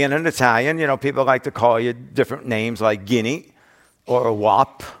know, being an Italian, you know, people like to call you different names like Guinea or a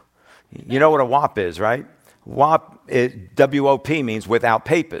WOP. You know what a WOP is, right? WOP, W-O-P means without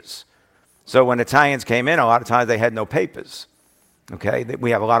papers. So when Italians came in, a lot of times they had no papers. Okay?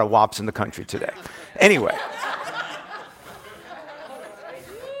 We have a lot of WOPs in the country today. Anyway.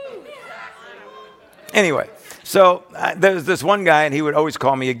 So there's this one guy, and he would always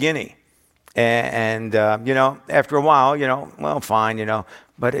call me a guinea. And you know, after a while, you know, well, fine, you know.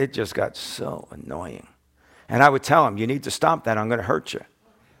 But it just got so annoying. And I would tell him, you need to stop that. I'm going to hurt you.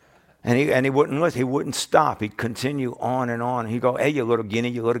 And he wouldn't listen. He wouldn't stop. He'd continue on and on. He'd go, hey, you little guinea,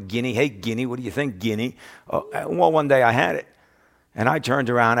 you little guinea. Hey, guinea, what do you think, guinea? Well, one day I had it. And I turned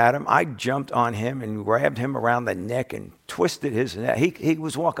around at him. I jumped on him and grabbed him around the neck and twisted his neck. He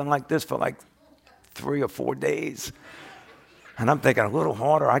was walking like this for like 3 or 4 days. And I'm thinking, a little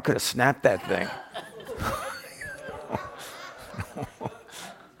harder, I could have snapped that thing.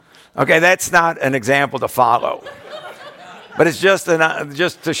 Okay, that's not an example to follow. But it's just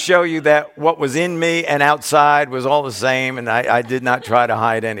to show you that what was in me and outside was all the same, and I did not try to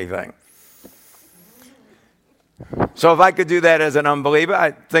hide anything. So if I could do that as an unbeliever,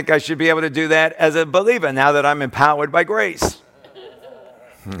 I think I should be able to do that as a believer now that I'm empowered by grace.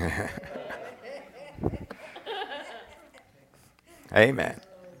 Amen.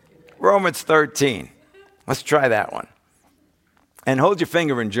 Romans 13. Let's try that one. And hold your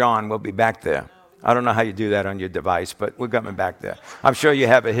finger in John. We'll be back there. I don't know how you do that on your device, but we're coming back there. I'm sure you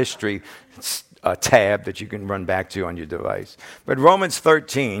have a history tab that you can run back to on your device. But Romans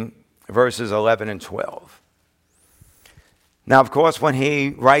 13, verses 11 and 12. Now, of course, when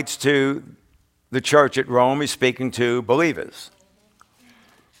he writes to the church at Rome, he's speaking to believers.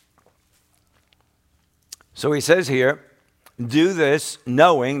 So he says here, do this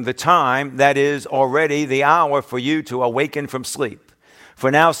knowing the time that is already the hour for you to awaken from sleep. For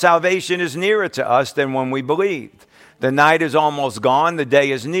now salvation is nearer to us than when we believed. The night is almost gone, the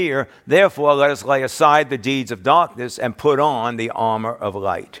day is near. Therefore, let us lay aside the deeds of darkness and put on the armor of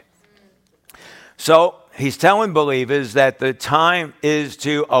light. So he's telling believers that the time is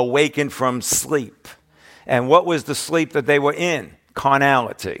to awaken from sleep. And what was the sleep that they were in?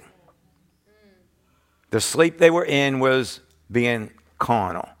 Carnality. The sleep they were in was being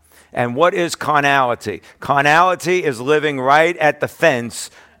carnal. And what is carnality? Carnality is living right at the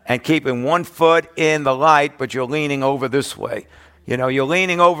fence and keeping one foot in the light, but you're leaning over this way. You know, you're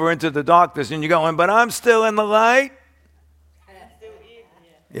leaning over into the darkness and you're going, but I'm still in the light.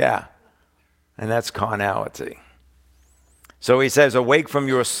 Yeah. And that's carnality. So he says, awake from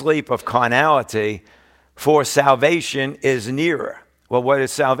your sleep of carnality, for salvation is nearer. Well, what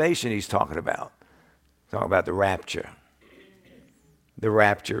is salvation he's talking about? He's talking about the rapture. The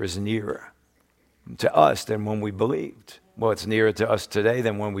rapture is nearer to us than when we believed. Well, it's nearer to us today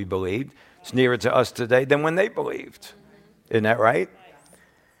than when we believed. It's nearer to us today than when they believed. Isn't that right?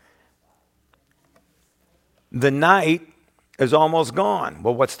 The night is almost gone.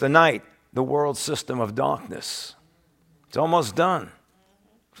 Well, what's the night? The world system of darkness. It's almost done.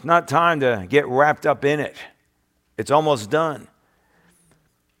 It's not time to get wrapped up in it. It's almost done.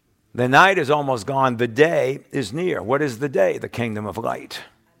 The night is almost gone. The day is near. What is the day? The kingdom of light.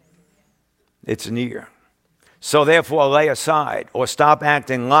 It's near. So therefore, lay aside or stop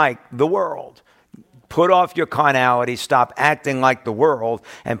acting like the world. Put off your carnality, stop acting like the world,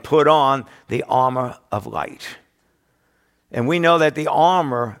 and put on the armor of light. And we know that the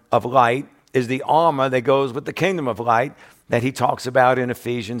armor of light is the armor that goes with the kingdom of light that he talks about in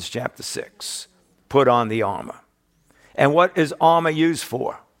Ephesians chapter 6. Put on the armor. And what is armor used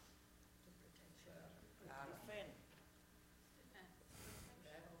for?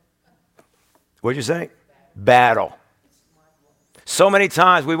 What'd you say? Battle. So many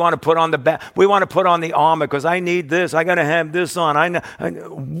times we want to put on the armor because I need this. I got to have this on.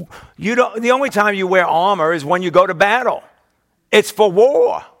 The only time you wear armor is when you go to battle. It's for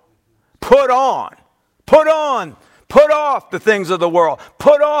war. Put off the things of the world.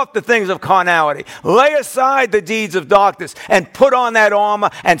 Put off the things of carnality. Lay aside the deeds of darkness and put on that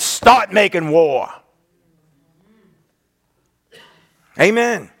armor and start making war.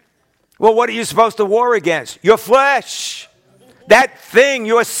 Amen. Well, what are you supposed to war against? Your flesh. That thing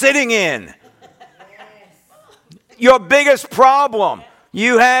you're sitting in. Your biggest problem.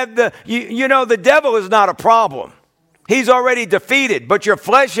 You know, the devil is not a problem. He's already defeated, but your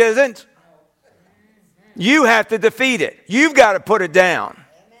flesh isn't. You have to defeat it. You've got to put it down.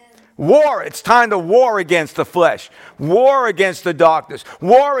 War. It's time to war against the flesh. War against the darkness.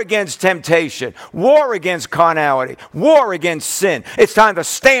 War against temptation. War against carnality. War against sin. It's time to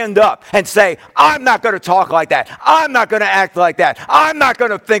stand up and say, I'm not going to talk like that. I'm not going to act like that. I'm not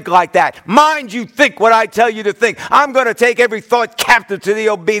going to think like that. Mind you think what I tell you to think. I'm going to take every thought captive to the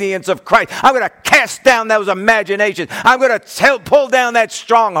obedience of Christ. I'm going to cast down those imaginations. I'm going to pull down that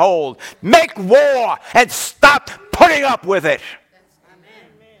stronghold. Make war and stop putting up with it.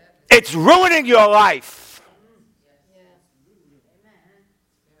 It's ruining your life.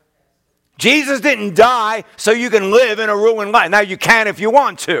 Jesus didn't die so you can live in a ruined life. Now you can if you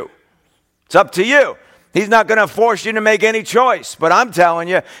want to. It's up to you. He's not going to force you to make any choice. But I'm telling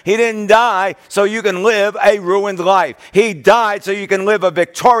you, he didn't die so you can live a ruined life. He died so you can live a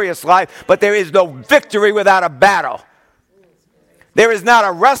victorious life. But there is no victory without a battle. There is not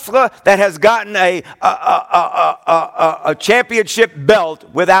a wrestler that has gotten a championship belt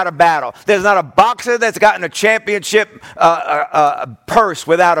without a battle. There's not a boxer that's gotten a championship purse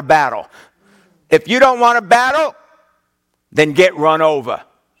without a battle. If you don't want to battle, then get run over.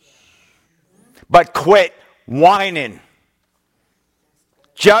 But quit whining.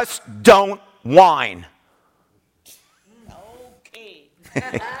 Just don't whine. Okay.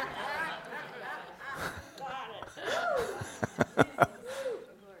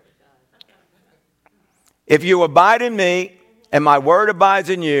 If you abide in me and my word abides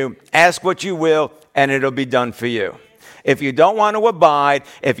in you, ask what you will and it'll be done for you. If you don't want to abide,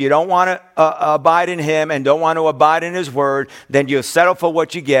 if you don't want to abide in him and don't want to abide in his word, then you'll settle for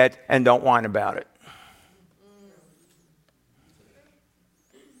what you get and don't whine about it.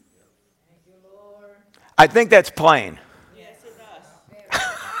 I think that's plain.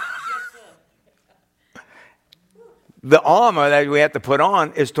 The armor that we have to put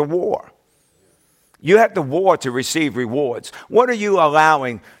on is to war. You have to war to receive rewards. What are you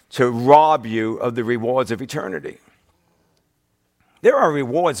allowing to rob you of the rewards of eternity? There are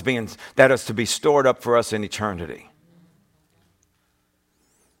rewards that are to be stored up for us in eternity.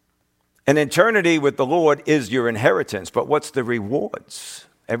 And eternity with the Lord is your inheritance. But what's the rewards?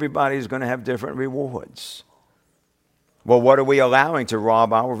 Everybody's going to have different rewards. Well, what are we allowing to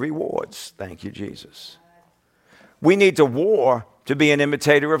rob our rewards? Thank you, Jesus. We need to war to be an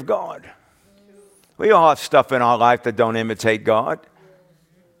imitator of God. We all have stuff in our life that don't imitate God.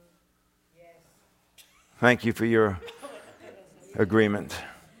 Thank you for your agreement.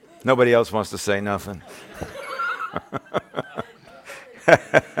 Nobody else wants to say nothing.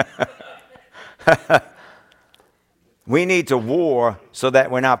 We need to war so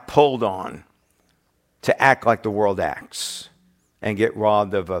that we're not pulled on to act like the world acts and get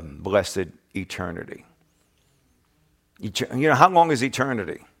robbed of a blessed eternity. You know, how long is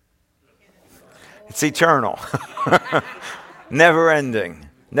eternity? It's eternal. Never ending.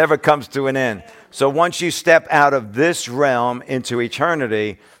 Never comes to an end. So once you step out of this realm into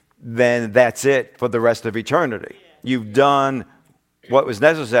eternity, then that's it for the rest of eternity. You've done what was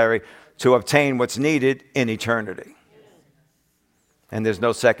necessary to obtain what's needed in eternity. And there's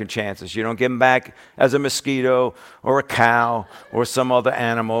no second chances. You don't get them back as a mosquito or a cow or some other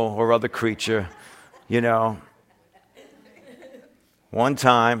animal or other creature. You know, one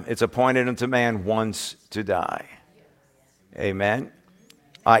time it's appointed unto man once to die. Amen.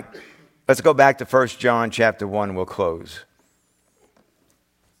 All right, let's go back to 1 John chapter 1. We'll close.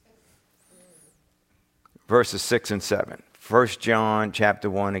 Verses 6 and 7. 1 John chapter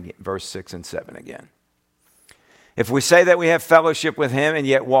 1, verse 6 and 7 again. If we say that we have fellowship with him and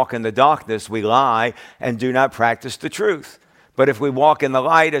yet walk in the darkness, we lie and do not practice the truth. But if we walk in the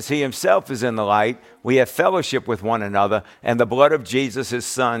light as he himself is in the light, we have fellowship with one another, and the blood of Jesus, his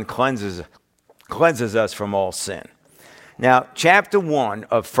son, cleanses us from all sin. Now, chapter 1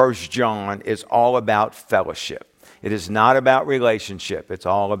 of 1 John is all about fellowship. It is not about relationship. It's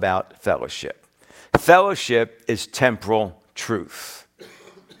all about fellowship. Fellowship is temporal truth.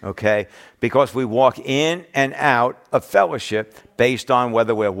 Okay? Because we walk in and out of fellowship based on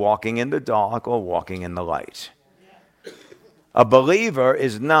whether we're walking in the dark or walking in the light. A believer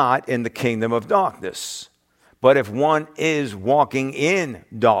is not in the kingdom of darkness. But if one is walking in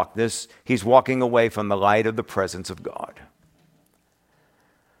darkness, he's walking away from the light of the presence of God.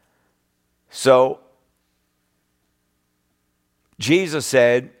 So, Jesus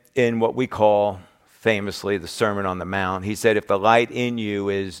said in what we call famously the Sermon on the Mount, he said, if the light in you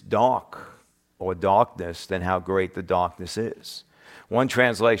is dark or darkness, then how great the darkness is. One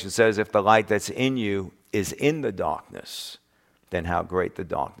translation says, if the light that's in you is in the darkness, then how great the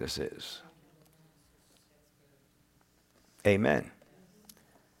darkness is. Amen.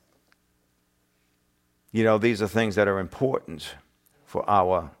 You know, these are things that are important for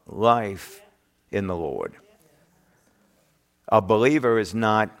our life in the Lord. A believer is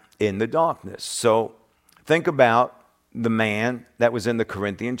not in the darkness. So think about the man that was in the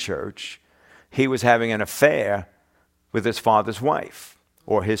Corinthian church. He was having an affair with his father's wife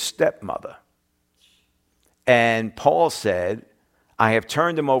or his stepmother. And Paul said, I have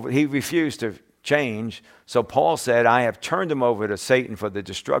turned him over. He refused to change. So Paul said, I have turned him over to Satan for the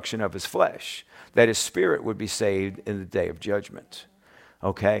destruction of his flesh, that his spirit would be saved in the day of judgment.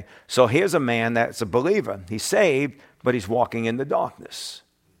 Okay? So here's a man that's a believer. He's saved, but he's walking in the darkness.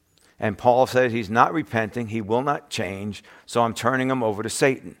 And Paul says he's not repenting. He will not change. So I'm turning him over to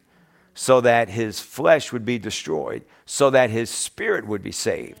Satan so that his flesh would be destroyed, so that his spirit would be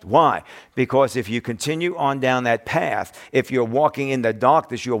saved. Why? Because if you continue on down that path, if you're walking in the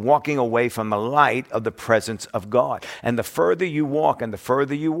darkness, you're walking away from the light of the presence of God. And the further you walk, and the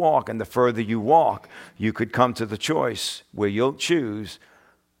further you walk, and the further you walk, you could come to the choice where you'll choose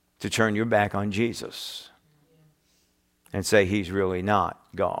to turn your back on Jesus and say, he's really not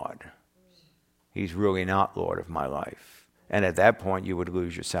God. He's really not Lord of my life. And at that point, you would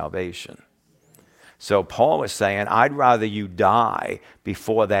lose your salvation. So Paul is saying, I'd rather you die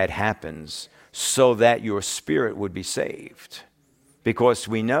before that happens so that your spirit would be saved. Because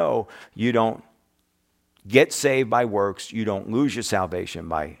we know you don't get saved by works. You don't lose your salvation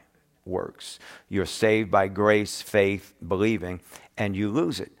by works. You're saved by grace, faith, believing, and you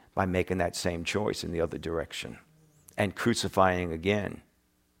lose it by making that same choice in the other direction and crucifying again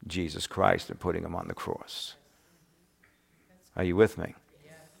Jesus Christ and putting him on the cross. Are you with me?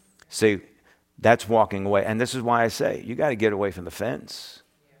 See, that's walking away. And this is why I say, you got to get away from the fence.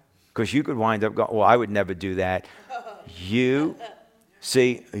 Because you could wind up going, well, I would never do that. You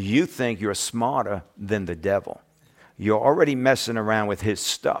think you're smarter than the devil. You're already messing around with his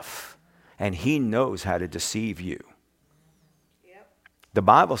stuff. And he knows how to deceive you. The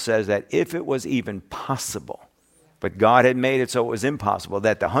Bible says that if it was even possible, but God had made it so it was impossible,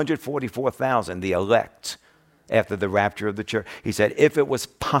 that the 144,000, the elect, after the rapture of the church, he said, if it was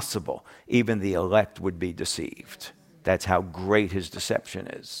possible, even the elect would be deceived. That's how great his deception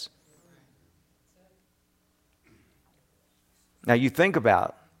is. Now you think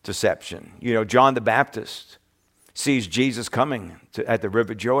about deception. You know, John the Baptist sees Jesus coming at the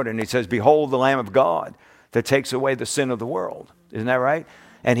River Jordan. He says, behold the Lamb of God that takes away the sin of the world. Isn't that right?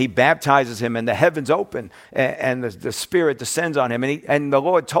 And he baptizes him, and the heavens open, and the Spirit descends on him. And the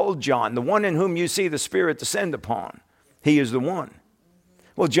Lord told John, the one in whom you see the Spirit descend upon, he is the one.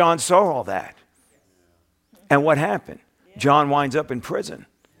 Well, John saw all that. And what happened? John winds up in prison.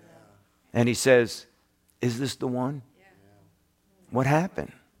 And he says, is this the one? What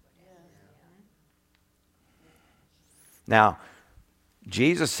happened? Now,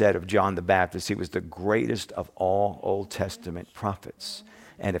 Jesus said of John the Baptist, he was the greatest of all Old Testament prophets.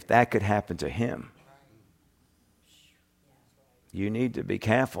 And if that could happen to him, you need to be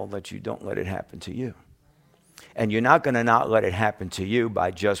careful that you don't let it happen to you. And you're not going to not let it happen to you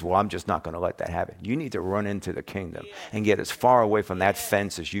by just, well, I'm just not going to let that happen. You need to run into the kingdom and get as far away from that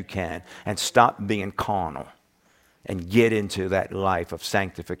fence as you can and stop being carnal and get into that life of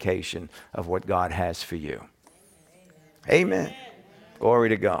sanctification of what God has for you. Amen. Glory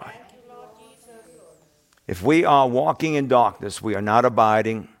to God. If we are walking in darkness, we are not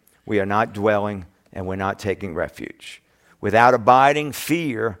abiding, we are not dwelling, and we're not taking refuge. Without abiding,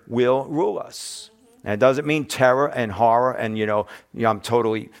 fear will rule us. And it doesn't mean terror and horror and, I'm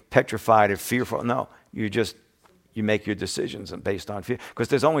totally petrified and fearful. No, you make your decisions based on fear. Because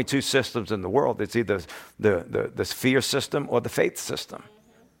there's only two systems in the world. It's either the fear system or the faith system.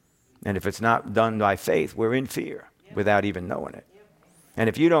 And if it's not done by faith, we're in fear without even knowing it. And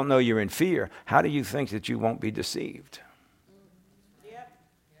if you don't know you're in fear, how do you think that you won't be deceived?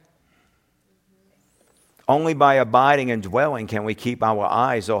 Only by abiding and dwelling can we keep our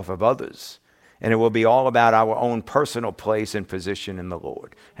eyes off of others. And it will be all about our own personal place and position in the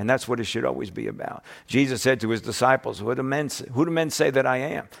Lord. And that's what it should always be about. Jesus said to his disciples, who do men say that I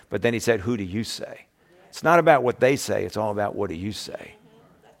am? But then he said, who do you say? It's not about what they say. It's all about what do you say.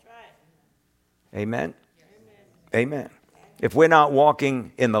 That's right. Amen? Amen. If we're not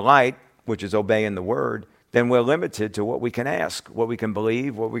walking in the light, which is obeying the word, then we're limited to what we can ask, what we can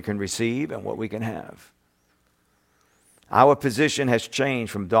believe, what we can receive, and what we can have. Our position has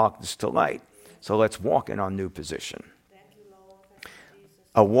changed from darkness to light. So let's walk in our new position.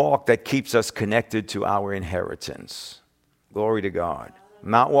 A walk that keeps us connected to our inheritance. Glory to God.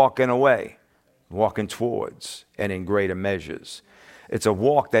 Not walking away, walking towards and in greater measures. It's a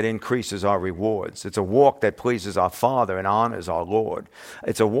walk that increases our rewards. It's a walk that pleases our Father and honors our Lord.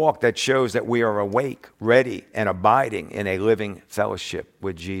 It's a walk that shows that we are awake, ready, and abiding in a living fellowship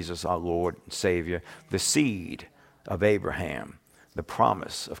with Jesus, our Lord and Savior, the seed of Abraham, the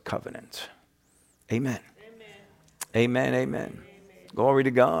promise of covenant. Amen. Amen. Amen. Amen. Glory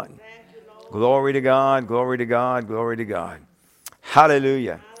to God. Glory to God. Glory to God. Glory to God.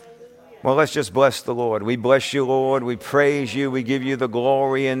 Hallelujah. Well, let's just bless the Lord. We bless you, Lord. We praise you. We give you the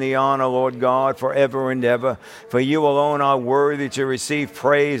glory and the honor, Lord God, forever and ever. For you alone are worthy to receive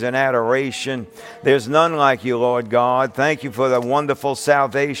praise and adoration. There's none like you, Lord God. Thank you for the wonderful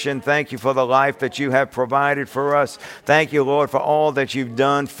salvation. Thank you for the life that you have provided for us. Thank you, Lord, for all that you've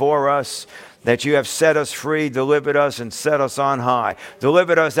done for us. That you have set us free, delivered us, and set us on high.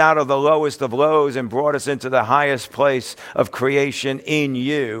 Delivered us out of the lowest of lows and brought us into the highest place of creation in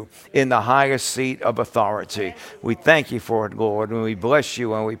you, in the highest seat of authority. We thank you for it, Lord, and we bless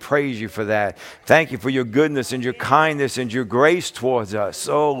you and we praise you for that. Thank you for your goodness and your kindness and your grace towards us.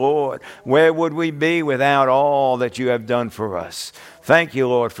 Oh, Lord, where would we be without all that you have done for us? Thank you,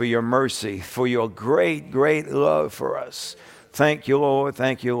 Lord, for your mercy, for your great, great love for us. Thank you, Lord.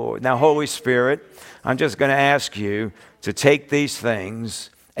 Thank you, Lord. Now, Holy Spirit, I'm just going to ask you to take these things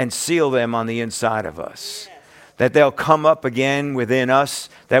and seal them on the inside of us. That they'll come up again within us,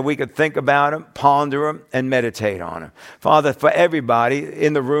 that we could think about them, ponder them, and meditate on them. Father, for everybody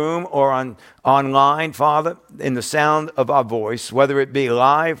in the room or online, Father, in the sound of our voice, whether it be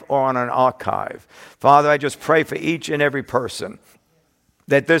live or on an archive. Father, I just pray for each and every person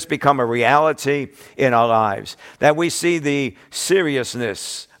that this become a reality in our lives, that we see the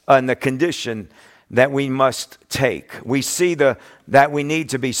seriousness and the condition that we must take. We see that we need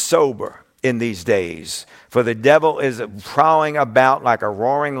to be sober in these days, for the devil is prowling about like a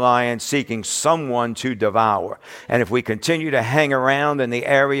roaring lion seeking someone to devour. And if we continue to hang around in the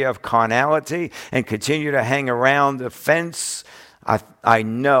area of carnality and continue to hang around the fence, I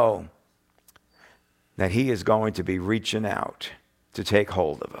know that he is going to be reaching out to take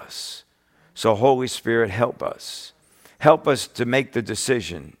hold of us. So Holy Spirit, help us. Help us to make the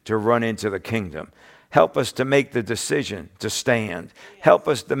decision to run into the kingdom. Help us to make the decision to stand. Help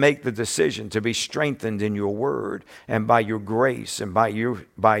us to make the decision to be strengthened in your word and by your grace and by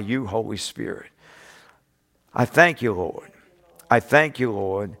you, Holy Spirit. I thank you, Lord. I thank you,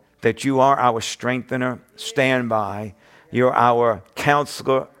 Lord, that you are our strengthener. Stand by. You're our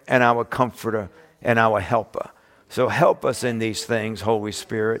counselor and our comforter and our helper. So help us in these things, Holy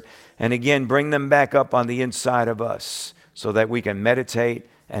Spirit. And again, bring them back up on the inside of us so that we can meditate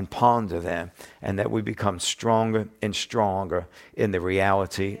and ponder them, and that we become stronger and stronger in the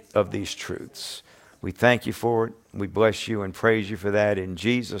reality of these truths. We thank you for it. We bless you and praise you for that in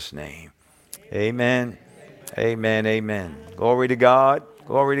Jesus' name. Amen. Amen. Amen. Glory to God.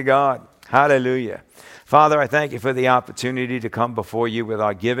 Glory to God. Hallelujah. Father, I thank you for the opportunity to come before you with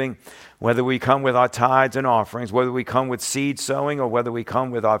our giving, whether we come with our tithes and offerings, whether we come with seed sowing, or whether we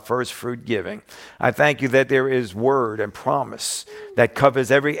come with our first fruit giving. I thank you that there is word and promise that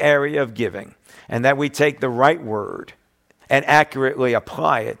covers every area of giving, and that we take the right word and accurately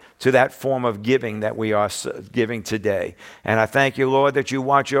apply it to that form of giving that we are giving today. And I thank you, Lord, that you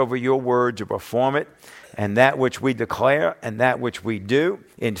watch over your word to perform it, and that which we declare and that which we do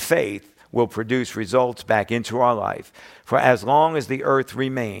in faith will produce results back into our life. For as long as the earth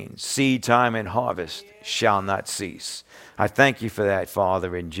remains, seed time and harvest shall not cease. I thank you for that,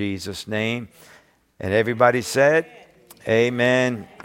 Father, in Jesus' name. And everybody said, amen.